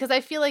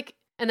I feel like,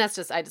 and I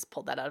just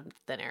pulled that out of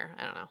thin air.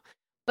 I don't know,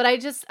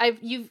 but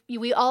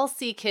we all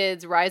see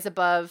kids rise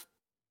above,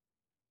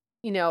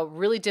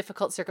 really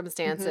difficult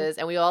circumstances,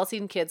 and we all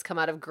seen kids come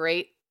out of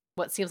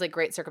what seems like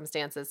great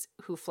circumstances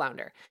who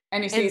flounder.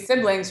 And you see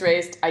siblings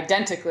raised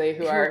identically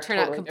who are turn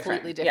totally out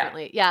completely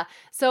differently. Yeah.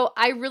 So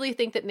I really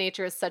think that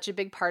nature is such a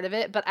big part of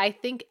it, but I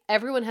think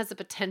everyone has the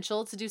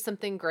potential to do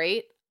something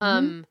great.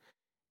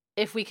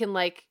 If we can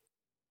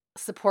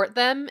support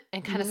them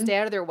and kind of stay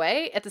out of their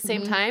way at the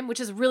same time, which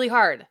is really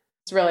hard.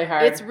 It's really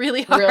hard. It's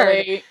really hard.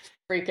 Really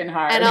freaking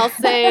hard. And I'll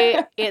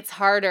say it's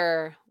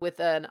harder with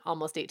an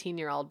almost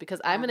 18-year-old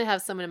because I'm going to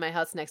have someone in my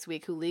house next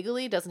week who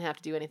legally doesn't have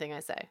to do anything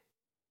I say.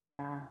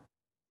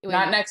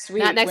 Not next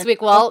week. Not next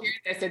week. Well,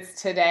 it's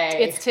today.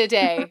 It's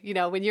today.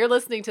 When you're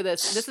listening to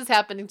this is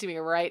happening to me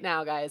right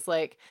now, guys.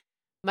 Like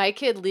my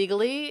kid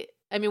legally,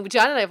 I mean,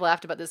 John and I have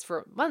laughed about this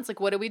for months.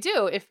 Like, what do we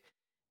do if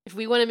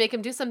we want to make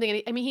him do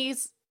something? And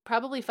he's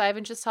probably 5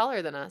 inches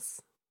taller than us.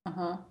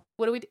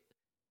 What do we do?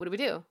 What do we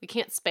do? We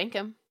can't spank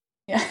him.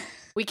 Yeah.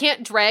 We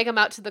can't drag him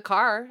out to the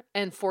car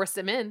and force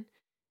him in.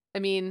 I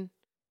mean,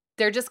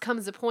 there just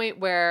comes a point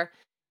where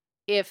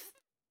if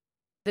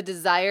the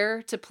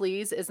desire to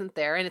please isn't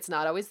there, and it's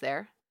not always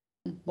there,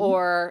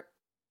 or,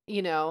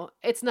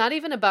 it's not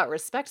even about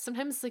respect.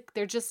 Sometimes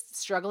they're just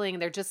struggling.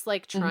 They're just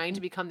trying to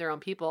become their own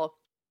people.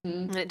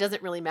 And it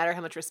doesn't really matter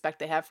how much respect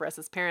they have for us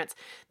as parents.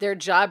 Their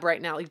job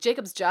right now,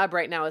 Jacob's job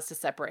right now is to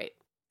separate.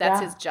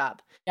 That's his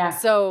job. Yeah.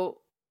 So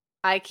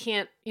I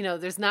can't,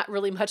 there's not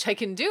really much I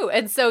can do.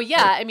 And so,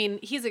 I mean,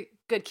 he's a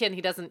good kid. He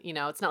doesn't,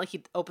 it's not like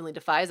he openly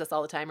defies us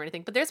all the time or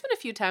anything, but there's been a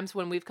few times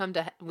when we've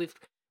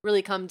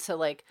really come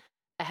to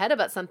ahead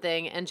about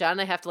something, and John and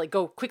I have to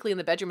go quickly in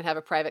the bedroom and have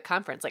a private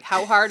conference.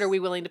 How hard are we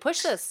willing to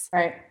push this?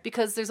 Right.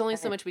 Because there's only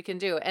so much we can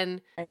do. And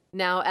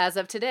now, as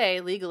of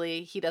today,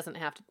 legally, he doesn't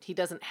have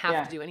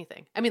to do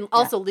anything. I mean,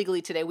 also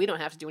legally today, we don't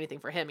have to do anything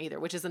for him either,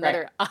 which is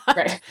another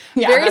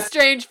very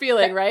strange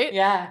feeling, right?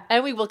 Yeah.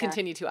 And we will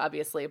continue to,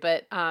 obviously,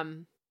 but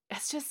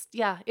it's just,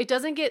 it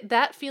doesn't get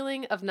that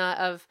feeling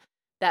of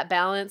that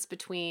balance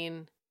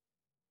between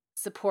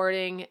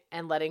supporting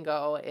and letting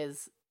go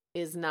is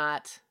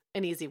not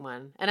an easy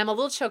one. And I'm a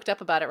little choked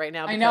up about it right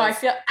now. I know.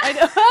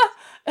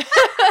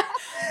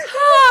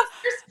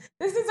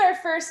 This is our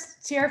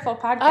first tearful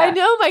podcast. I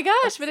know, my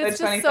gosh, but it's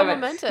just so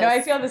momentous. No,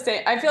 I feel the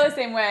same. I feel the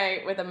same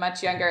way with a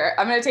much younger.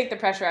 I'm going to take the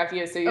pressure off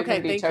you so you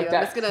can be choked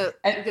up.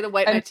 I'm gonna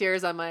wipe my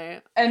tears on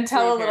my and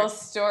tell a little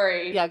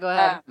story. Yeah, go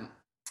ahead.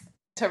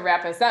 To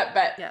wrap us up,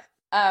 but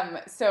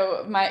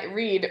so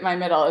my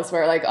middle is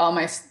where all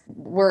my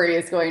worry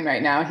is going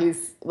right now.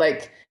 He's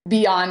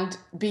beyond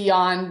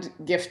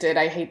gifted.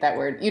 I hate that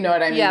word. You know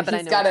what I mean? Yeah, but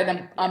he's got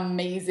an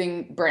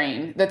amazing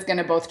brain that's going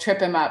to both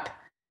trip him up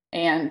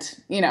and,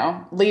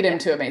 lead him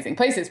to amazing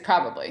places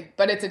probably,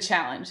 but it's a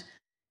challenge.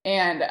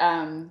 And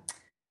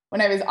when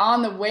I was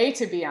on the way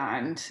to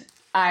Beyond,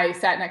 I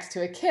sat next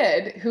to a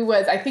kid who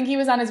I think he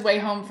was on his way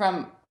home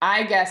from,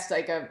 I guessed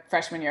a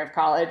freshman year of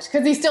college,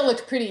 because he still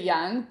looked pretty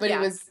young, but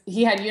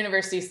he had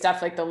university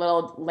stuff, the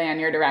little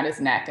lanyard around his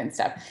neck and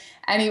stuff.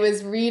 And he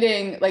was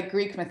reading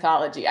Greek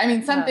mythology. I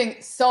mean, something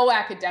so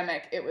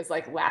academic, it was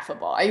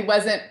laughable. He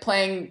wasn't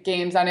playing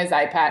games on his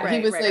iPad. He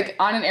was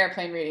on an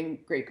airplane reading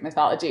Greek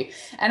mythology.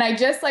 And I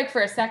just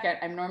for a second,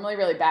 I'm normally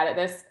really bad at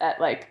this, at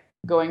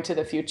going to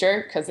the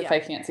future, because if I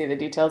can't see the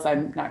details,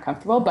 I'm not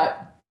comfortable.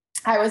 But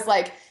I was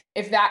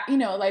if that,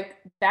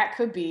 that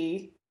could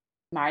be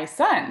my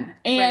son.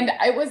 And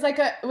it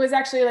was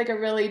actually a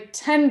really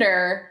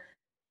tender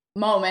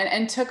moment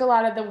and took a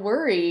lot of the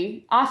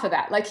worry off of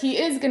that. He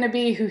is going to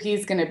be who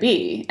he's going to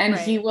be, and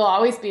he will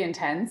always be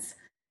intense.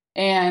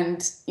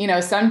 And,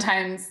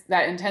 sometimes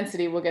that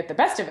intensity will get the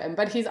best of him,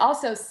 but he's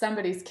also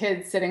somebody's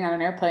kid sitting on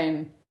an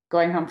airplane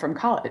going home from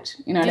college.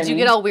 You know what I mean? Did you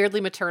get all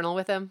weirdly maternal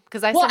with him?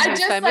 Because I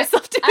sometimes find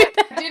myself doing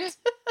that. I didn't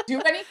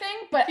do anything,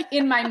 but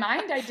in my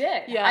mind I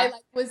did. Yeah. I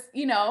was,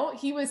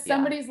 he was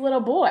somebody's little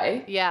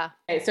boy. Yeah.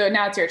 Okay, so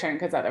now it's your turn,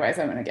 because otherwise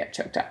I'm going to get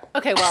choked up.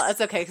 Okay, well, it's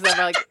okay,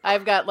 because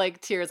I've got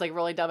tears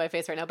rolling down my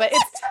face right now. But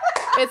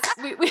it's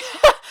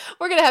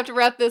we're gonna have to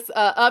wrap this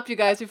up, you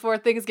guys, before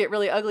things get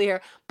really ugly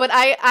here. But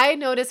I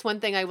noticed one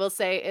thing I will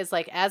say is,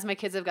 like, as my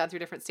kids have gone through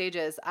different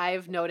stages,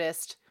 I've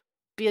noticed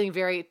being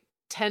very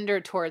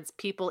tender towards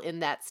people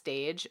in that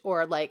stage,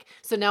 or like,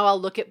 so now I'll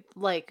look at,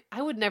 like,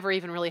 I would never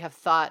even really have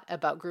thought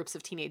about groups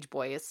of teenage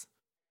boys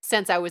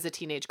since I was a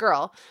teenage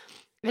girl.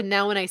 And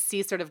now when I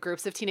see sort of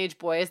groups of teenage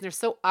boys and they're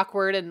so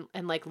awkward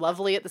and like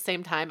lovely at the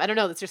same time, I don't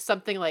know, there's just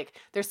something like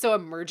they're so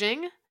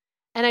emerging.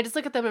 And I just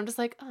look at them and I'm just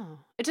like, oh,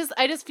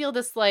 I just feel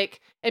this,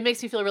 like, it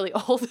makes me feel really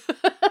old,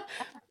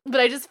 but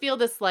I just feel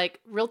this like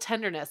real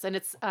tenderness. And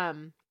it's,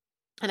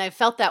 and I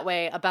felt that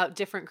way about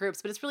different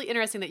groups, but it's really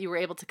interesting that you were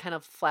able to kind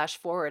of flash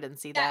forward and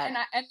see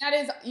that. And that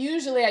is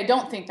usually, I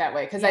don't think that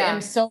way because I am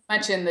so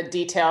much in the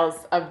details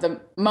of the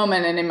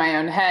moment and in my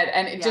own head.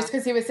 And just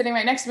because he was sitting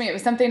right next to me, it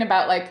was something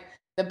about like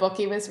the book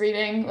he was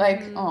reading,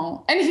 like,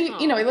 oh, and he,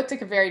 you know, he looked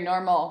like a very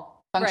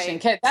normal functioning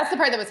kid. That's the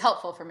part that was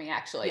helpful for me,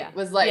 actually,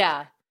 was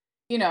like,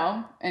 you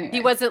know, anyway.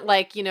 He wasn't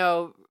like, you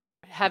know,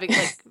 having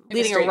like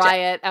leading a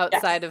riot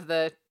outside of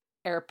the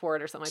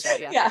airport or something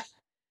like that.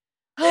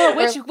 Oh,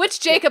 which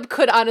Jacob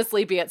could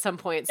honestly be at some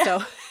point.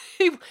 So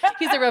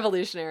he's a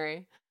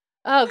revolutionary.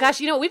 Oh gosh,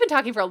 you know, we've been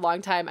talking for a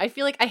long time. I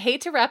feel like I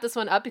hate to wrap this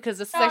one up because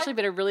this has actually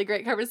been a really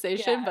great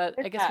conversation, but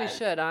I guess we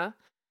should, huh?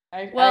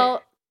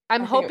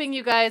 I'm hoping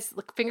you guys,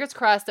 fingers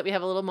crossed, that we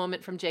have a little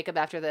moment from Jacob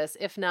after this.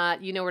 If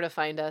not, you know where to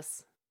find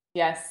us.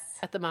 Yes.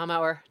 At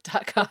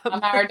themomhour.com.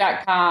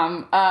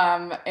 Momhour.com.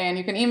 And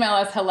you can email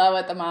us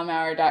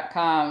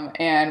hello@themomhour.com.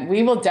 And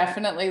we will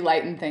definitely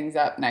lighten things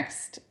up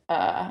next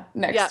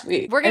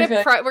week. We're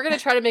gonna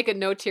try to make a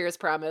no tears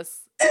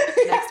promise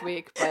next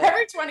week. But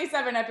every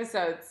 27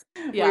 episodes,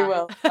 we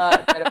will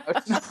get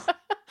emotional.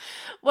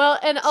 Well,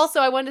 and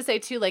also I wanted to say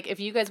too, like, if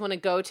you guys want to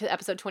go to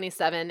episode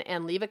 27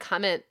 and leave a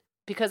comment,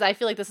 because I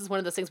feel like this is one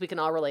of those things we can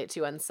all relate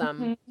to on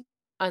some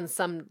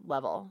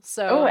level.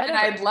 So, and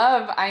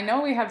I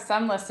know we have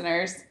some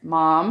listeners,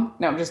 Mom,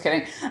 no, I'm just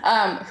kidding,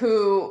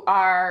 who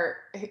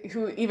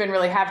even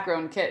really have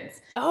grown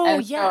kids. Oh,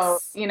 and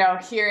yes. So, you know,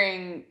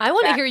 I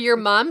want to hear your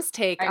mom's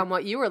take on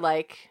what you were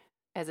like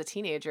as a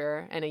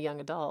teenager and a young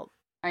adult.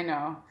 I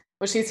know.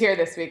 Well, she's here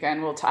this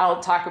weekend.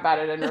 I'll talk about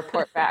it and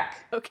report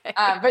back. Okay.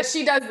 But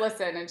she does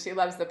listen and she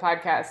loves the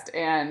podcast.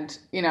 And,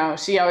 you know,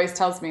 she always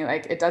tells me,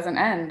 like, it doesn't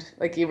end.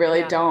 Like, you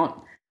really don't.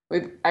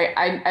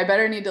 I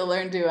better need to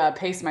learn to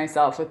pace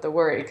myself with the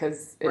worry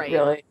because it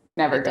really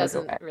never goes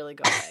away. Doesn't really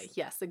go away.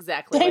 Yes,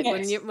 exactly. Like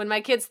when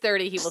my kid's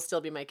 30, he will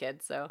still be my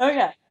kid. So. Oh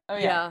yeah.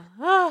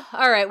 Oh,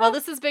 all right. Well,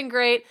 this has been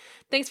great.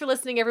 Thanks for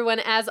listening, everyone.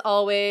 As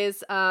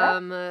always,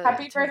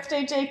 happy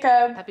birthday,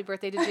 Jacob. Happy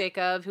birthday to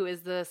Jacob, who is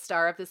the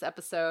star of this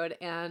episode.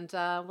 And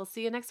we'll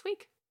see you next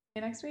week.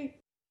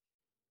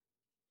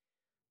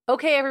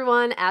 Okay,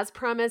 everyone, as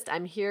promised,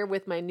 I'm here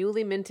with my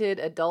newly minted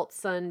adult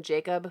son,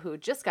 Jacob, who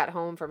just got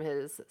home from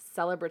his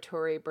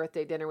celebratory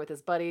birthday dinner with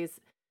his buddies,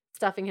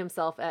 stuffing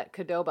himself at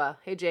Qdoba.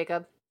 Hey,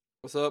 Jacob.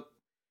 What's up?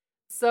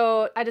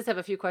 So I just have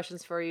a few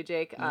questions for you,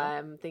 Jake. Yeah.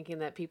 I'm thinking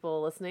that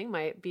people listening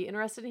might be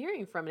interested in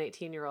hearing from an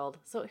 18-year-old.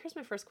 So here's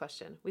my first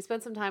question. We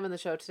spent some time on the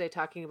show today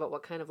talking about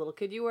what kind of little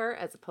kid you were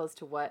as opposed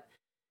to what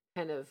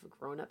kind of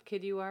grown-up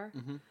kid you are.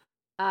 Mm-hmm.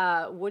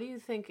 What do you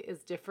think is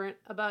different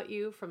about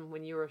you from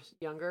when you were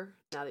younger,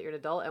 now that you're an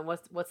adult, and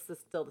what's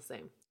still the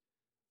same?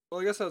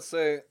 Well, I guess I'd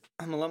say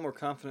I'm a lot more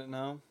confident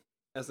now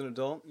as an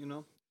adult, you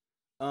know.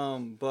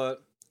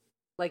 But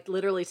like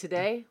literally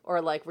today, or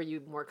like were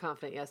you more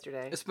confident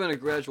yesterday? It's been a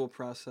gradual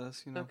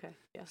process, you know. Okay,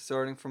 yeah.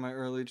 Starting from my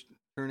early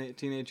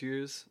teenage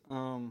years.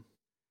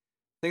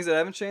 Things that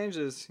haven't changed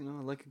is, you know,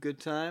 I like a good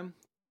time.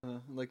 I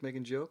like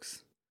making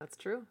jokes. That's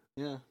true.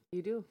 Yeah.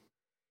 You do.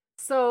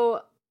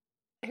 So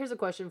here's a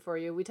question for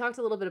you. We talked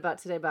a little bit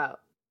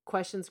about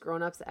questions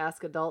grown-ups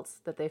ask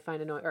adults that they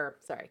find annoying,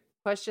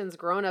 questions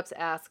grown-ups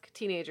ask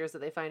teenagers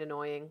that they find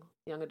annoying.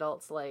 Young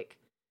adults, like,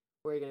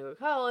 where are you going to go to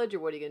college, or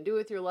what are you going to do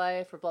with your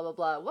life, or blah, blah,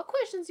 blah. What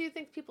questions do you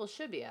think people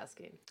should be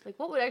asking? Like,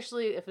 what would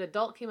actually, if an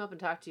adult came up and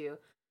talked to you,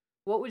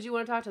 what would you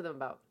want to talk to them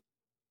about?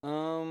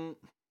 Do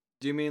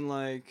you mean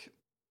like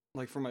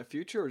for my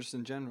future or just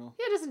in general?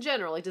 Yeah, just in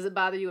general. Like, does it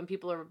bother you when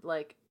people are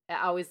like,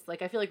 always,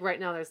 like, I feel like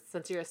right now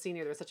since you're a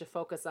senior, there's such a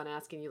focus on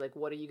asking you, like,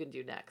 what are you going to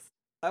do next?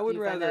 I find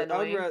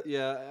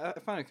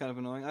it kind of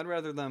annoying. I'd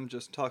rather them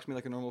just talk to me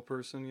like a normal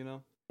person, you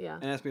know? Yeah.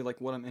 And ask me like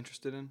what I'm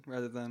interested in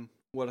rather than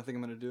what I think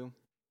I'm going to do.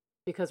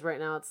 Because right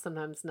now it's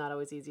sometimes not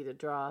always easy to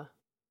draw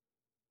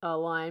a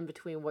line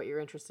between what you're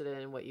interested in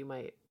and what you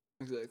might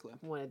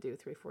want to do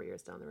 3-4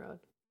 years down the road.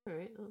 All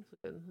right. Well, that's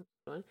good. That's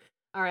fun.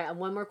 All right.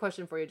 One more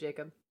question for you,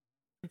 Jacob.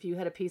 If you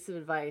had a piece of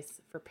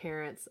advice for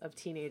parents of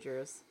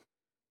teenagers,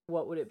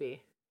 what would it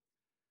be?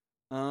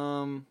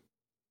 And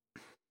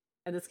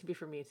this could be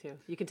for me too.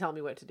 You can tell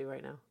me what to do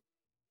right now.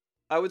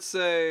 I would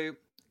say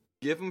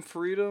give them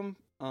freedom,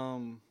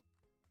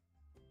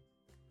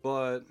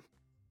 but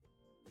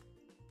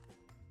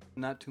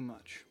not too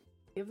much.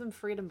 Give them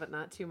freedom, but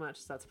not too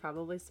much. That's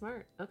probably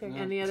smart. Okay.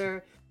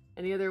 Yeah.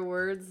 Any other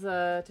words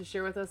to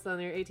share with us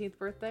on your 18th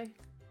birthday?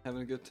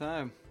 Having a good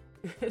time.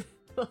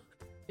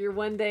 You're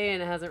one day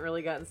and it hasn't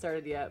really gotten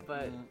started yet,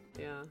 but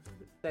yeah.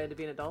 Excited to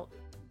be an adult?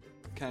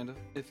 Kind of.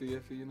 Iffy,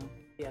 you know?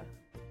 Yeah.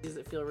 Does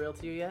it feel real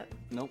to you yet?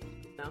 Nope.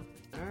 No?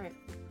 All right.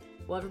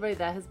 Well, everybody,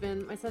 that has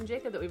been my son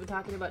Jacob that we've been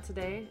talking about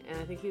today, and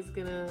I think he's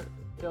going to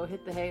go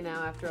hit the hay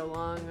now after a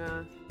long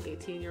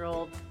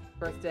 18-year-old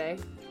birthday.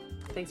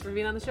 Thanks for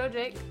being on the show,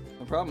 Jake.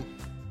 No problem.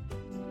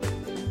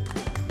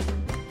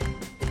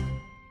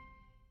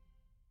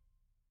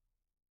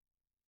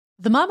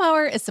 The Mom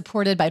Hour is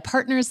supported by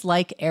partners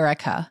like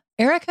Erica.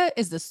 Erica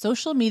is the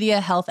social media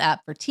health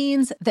app for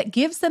teens that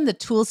gives them the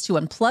tools to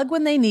unplug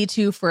when they need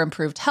to for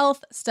improved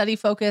health, study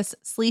focus,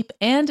 sleep,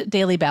 and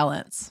daily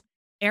balance.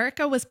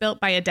 Erica was built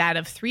by a dad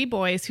of 3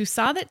 boys who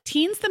saw that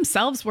teens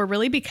themselves were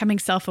really becoming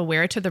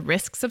self-aware to the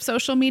risks of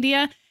social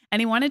media,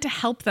 and he wanted to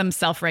help them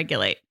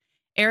self-regulate.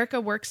 Erica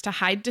works to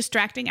hide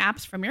distracting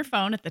apps from your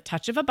phone at the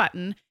touch of a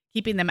button,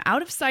 keeping them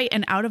out of sight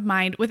and out of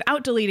mind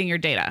without deleting your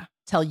data.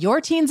 Tell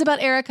your teens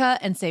about Erica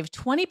and save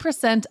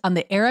 20% on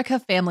the Erica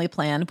family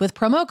plan with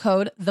promo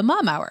code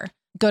TheMomHour.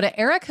 Go to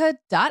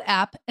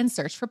erica.app and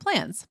search for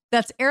plans.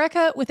 That's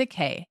Erica with a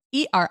K,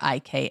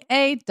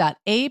 ERIKA.app,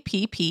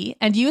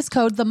 and use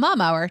code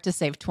TheMomHour to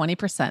save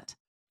 20%.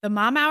 The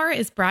Mom Hour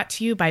is brought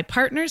to you by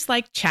partners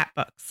like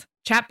Chatbooks.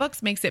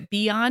 Chatbooks makes it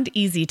beyond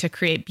easy to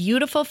create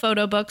beautiful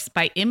photo books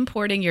by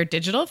importing your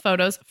digital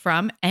photos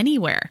from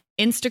anywhere.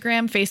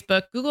 Instagram,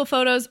 Facebook, Google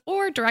Photos,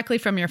 or directly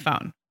from your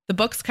phone. The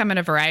books come in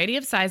a variety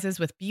of sizes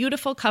with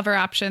beautiful cover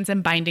options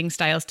and binding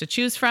styles to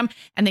choose from,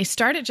 and they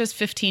start at just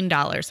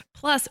 $15.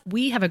 Plus,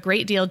 we have a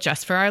great deal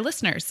just for our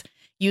listeners.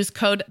 Use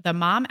code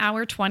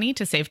TheMomHour20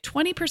 to save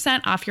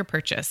 20% off your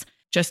purchase.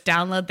 Just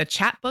download the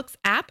Chatbooks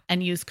app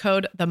and use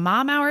code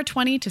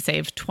TheMomHour20 to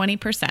save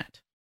 20%.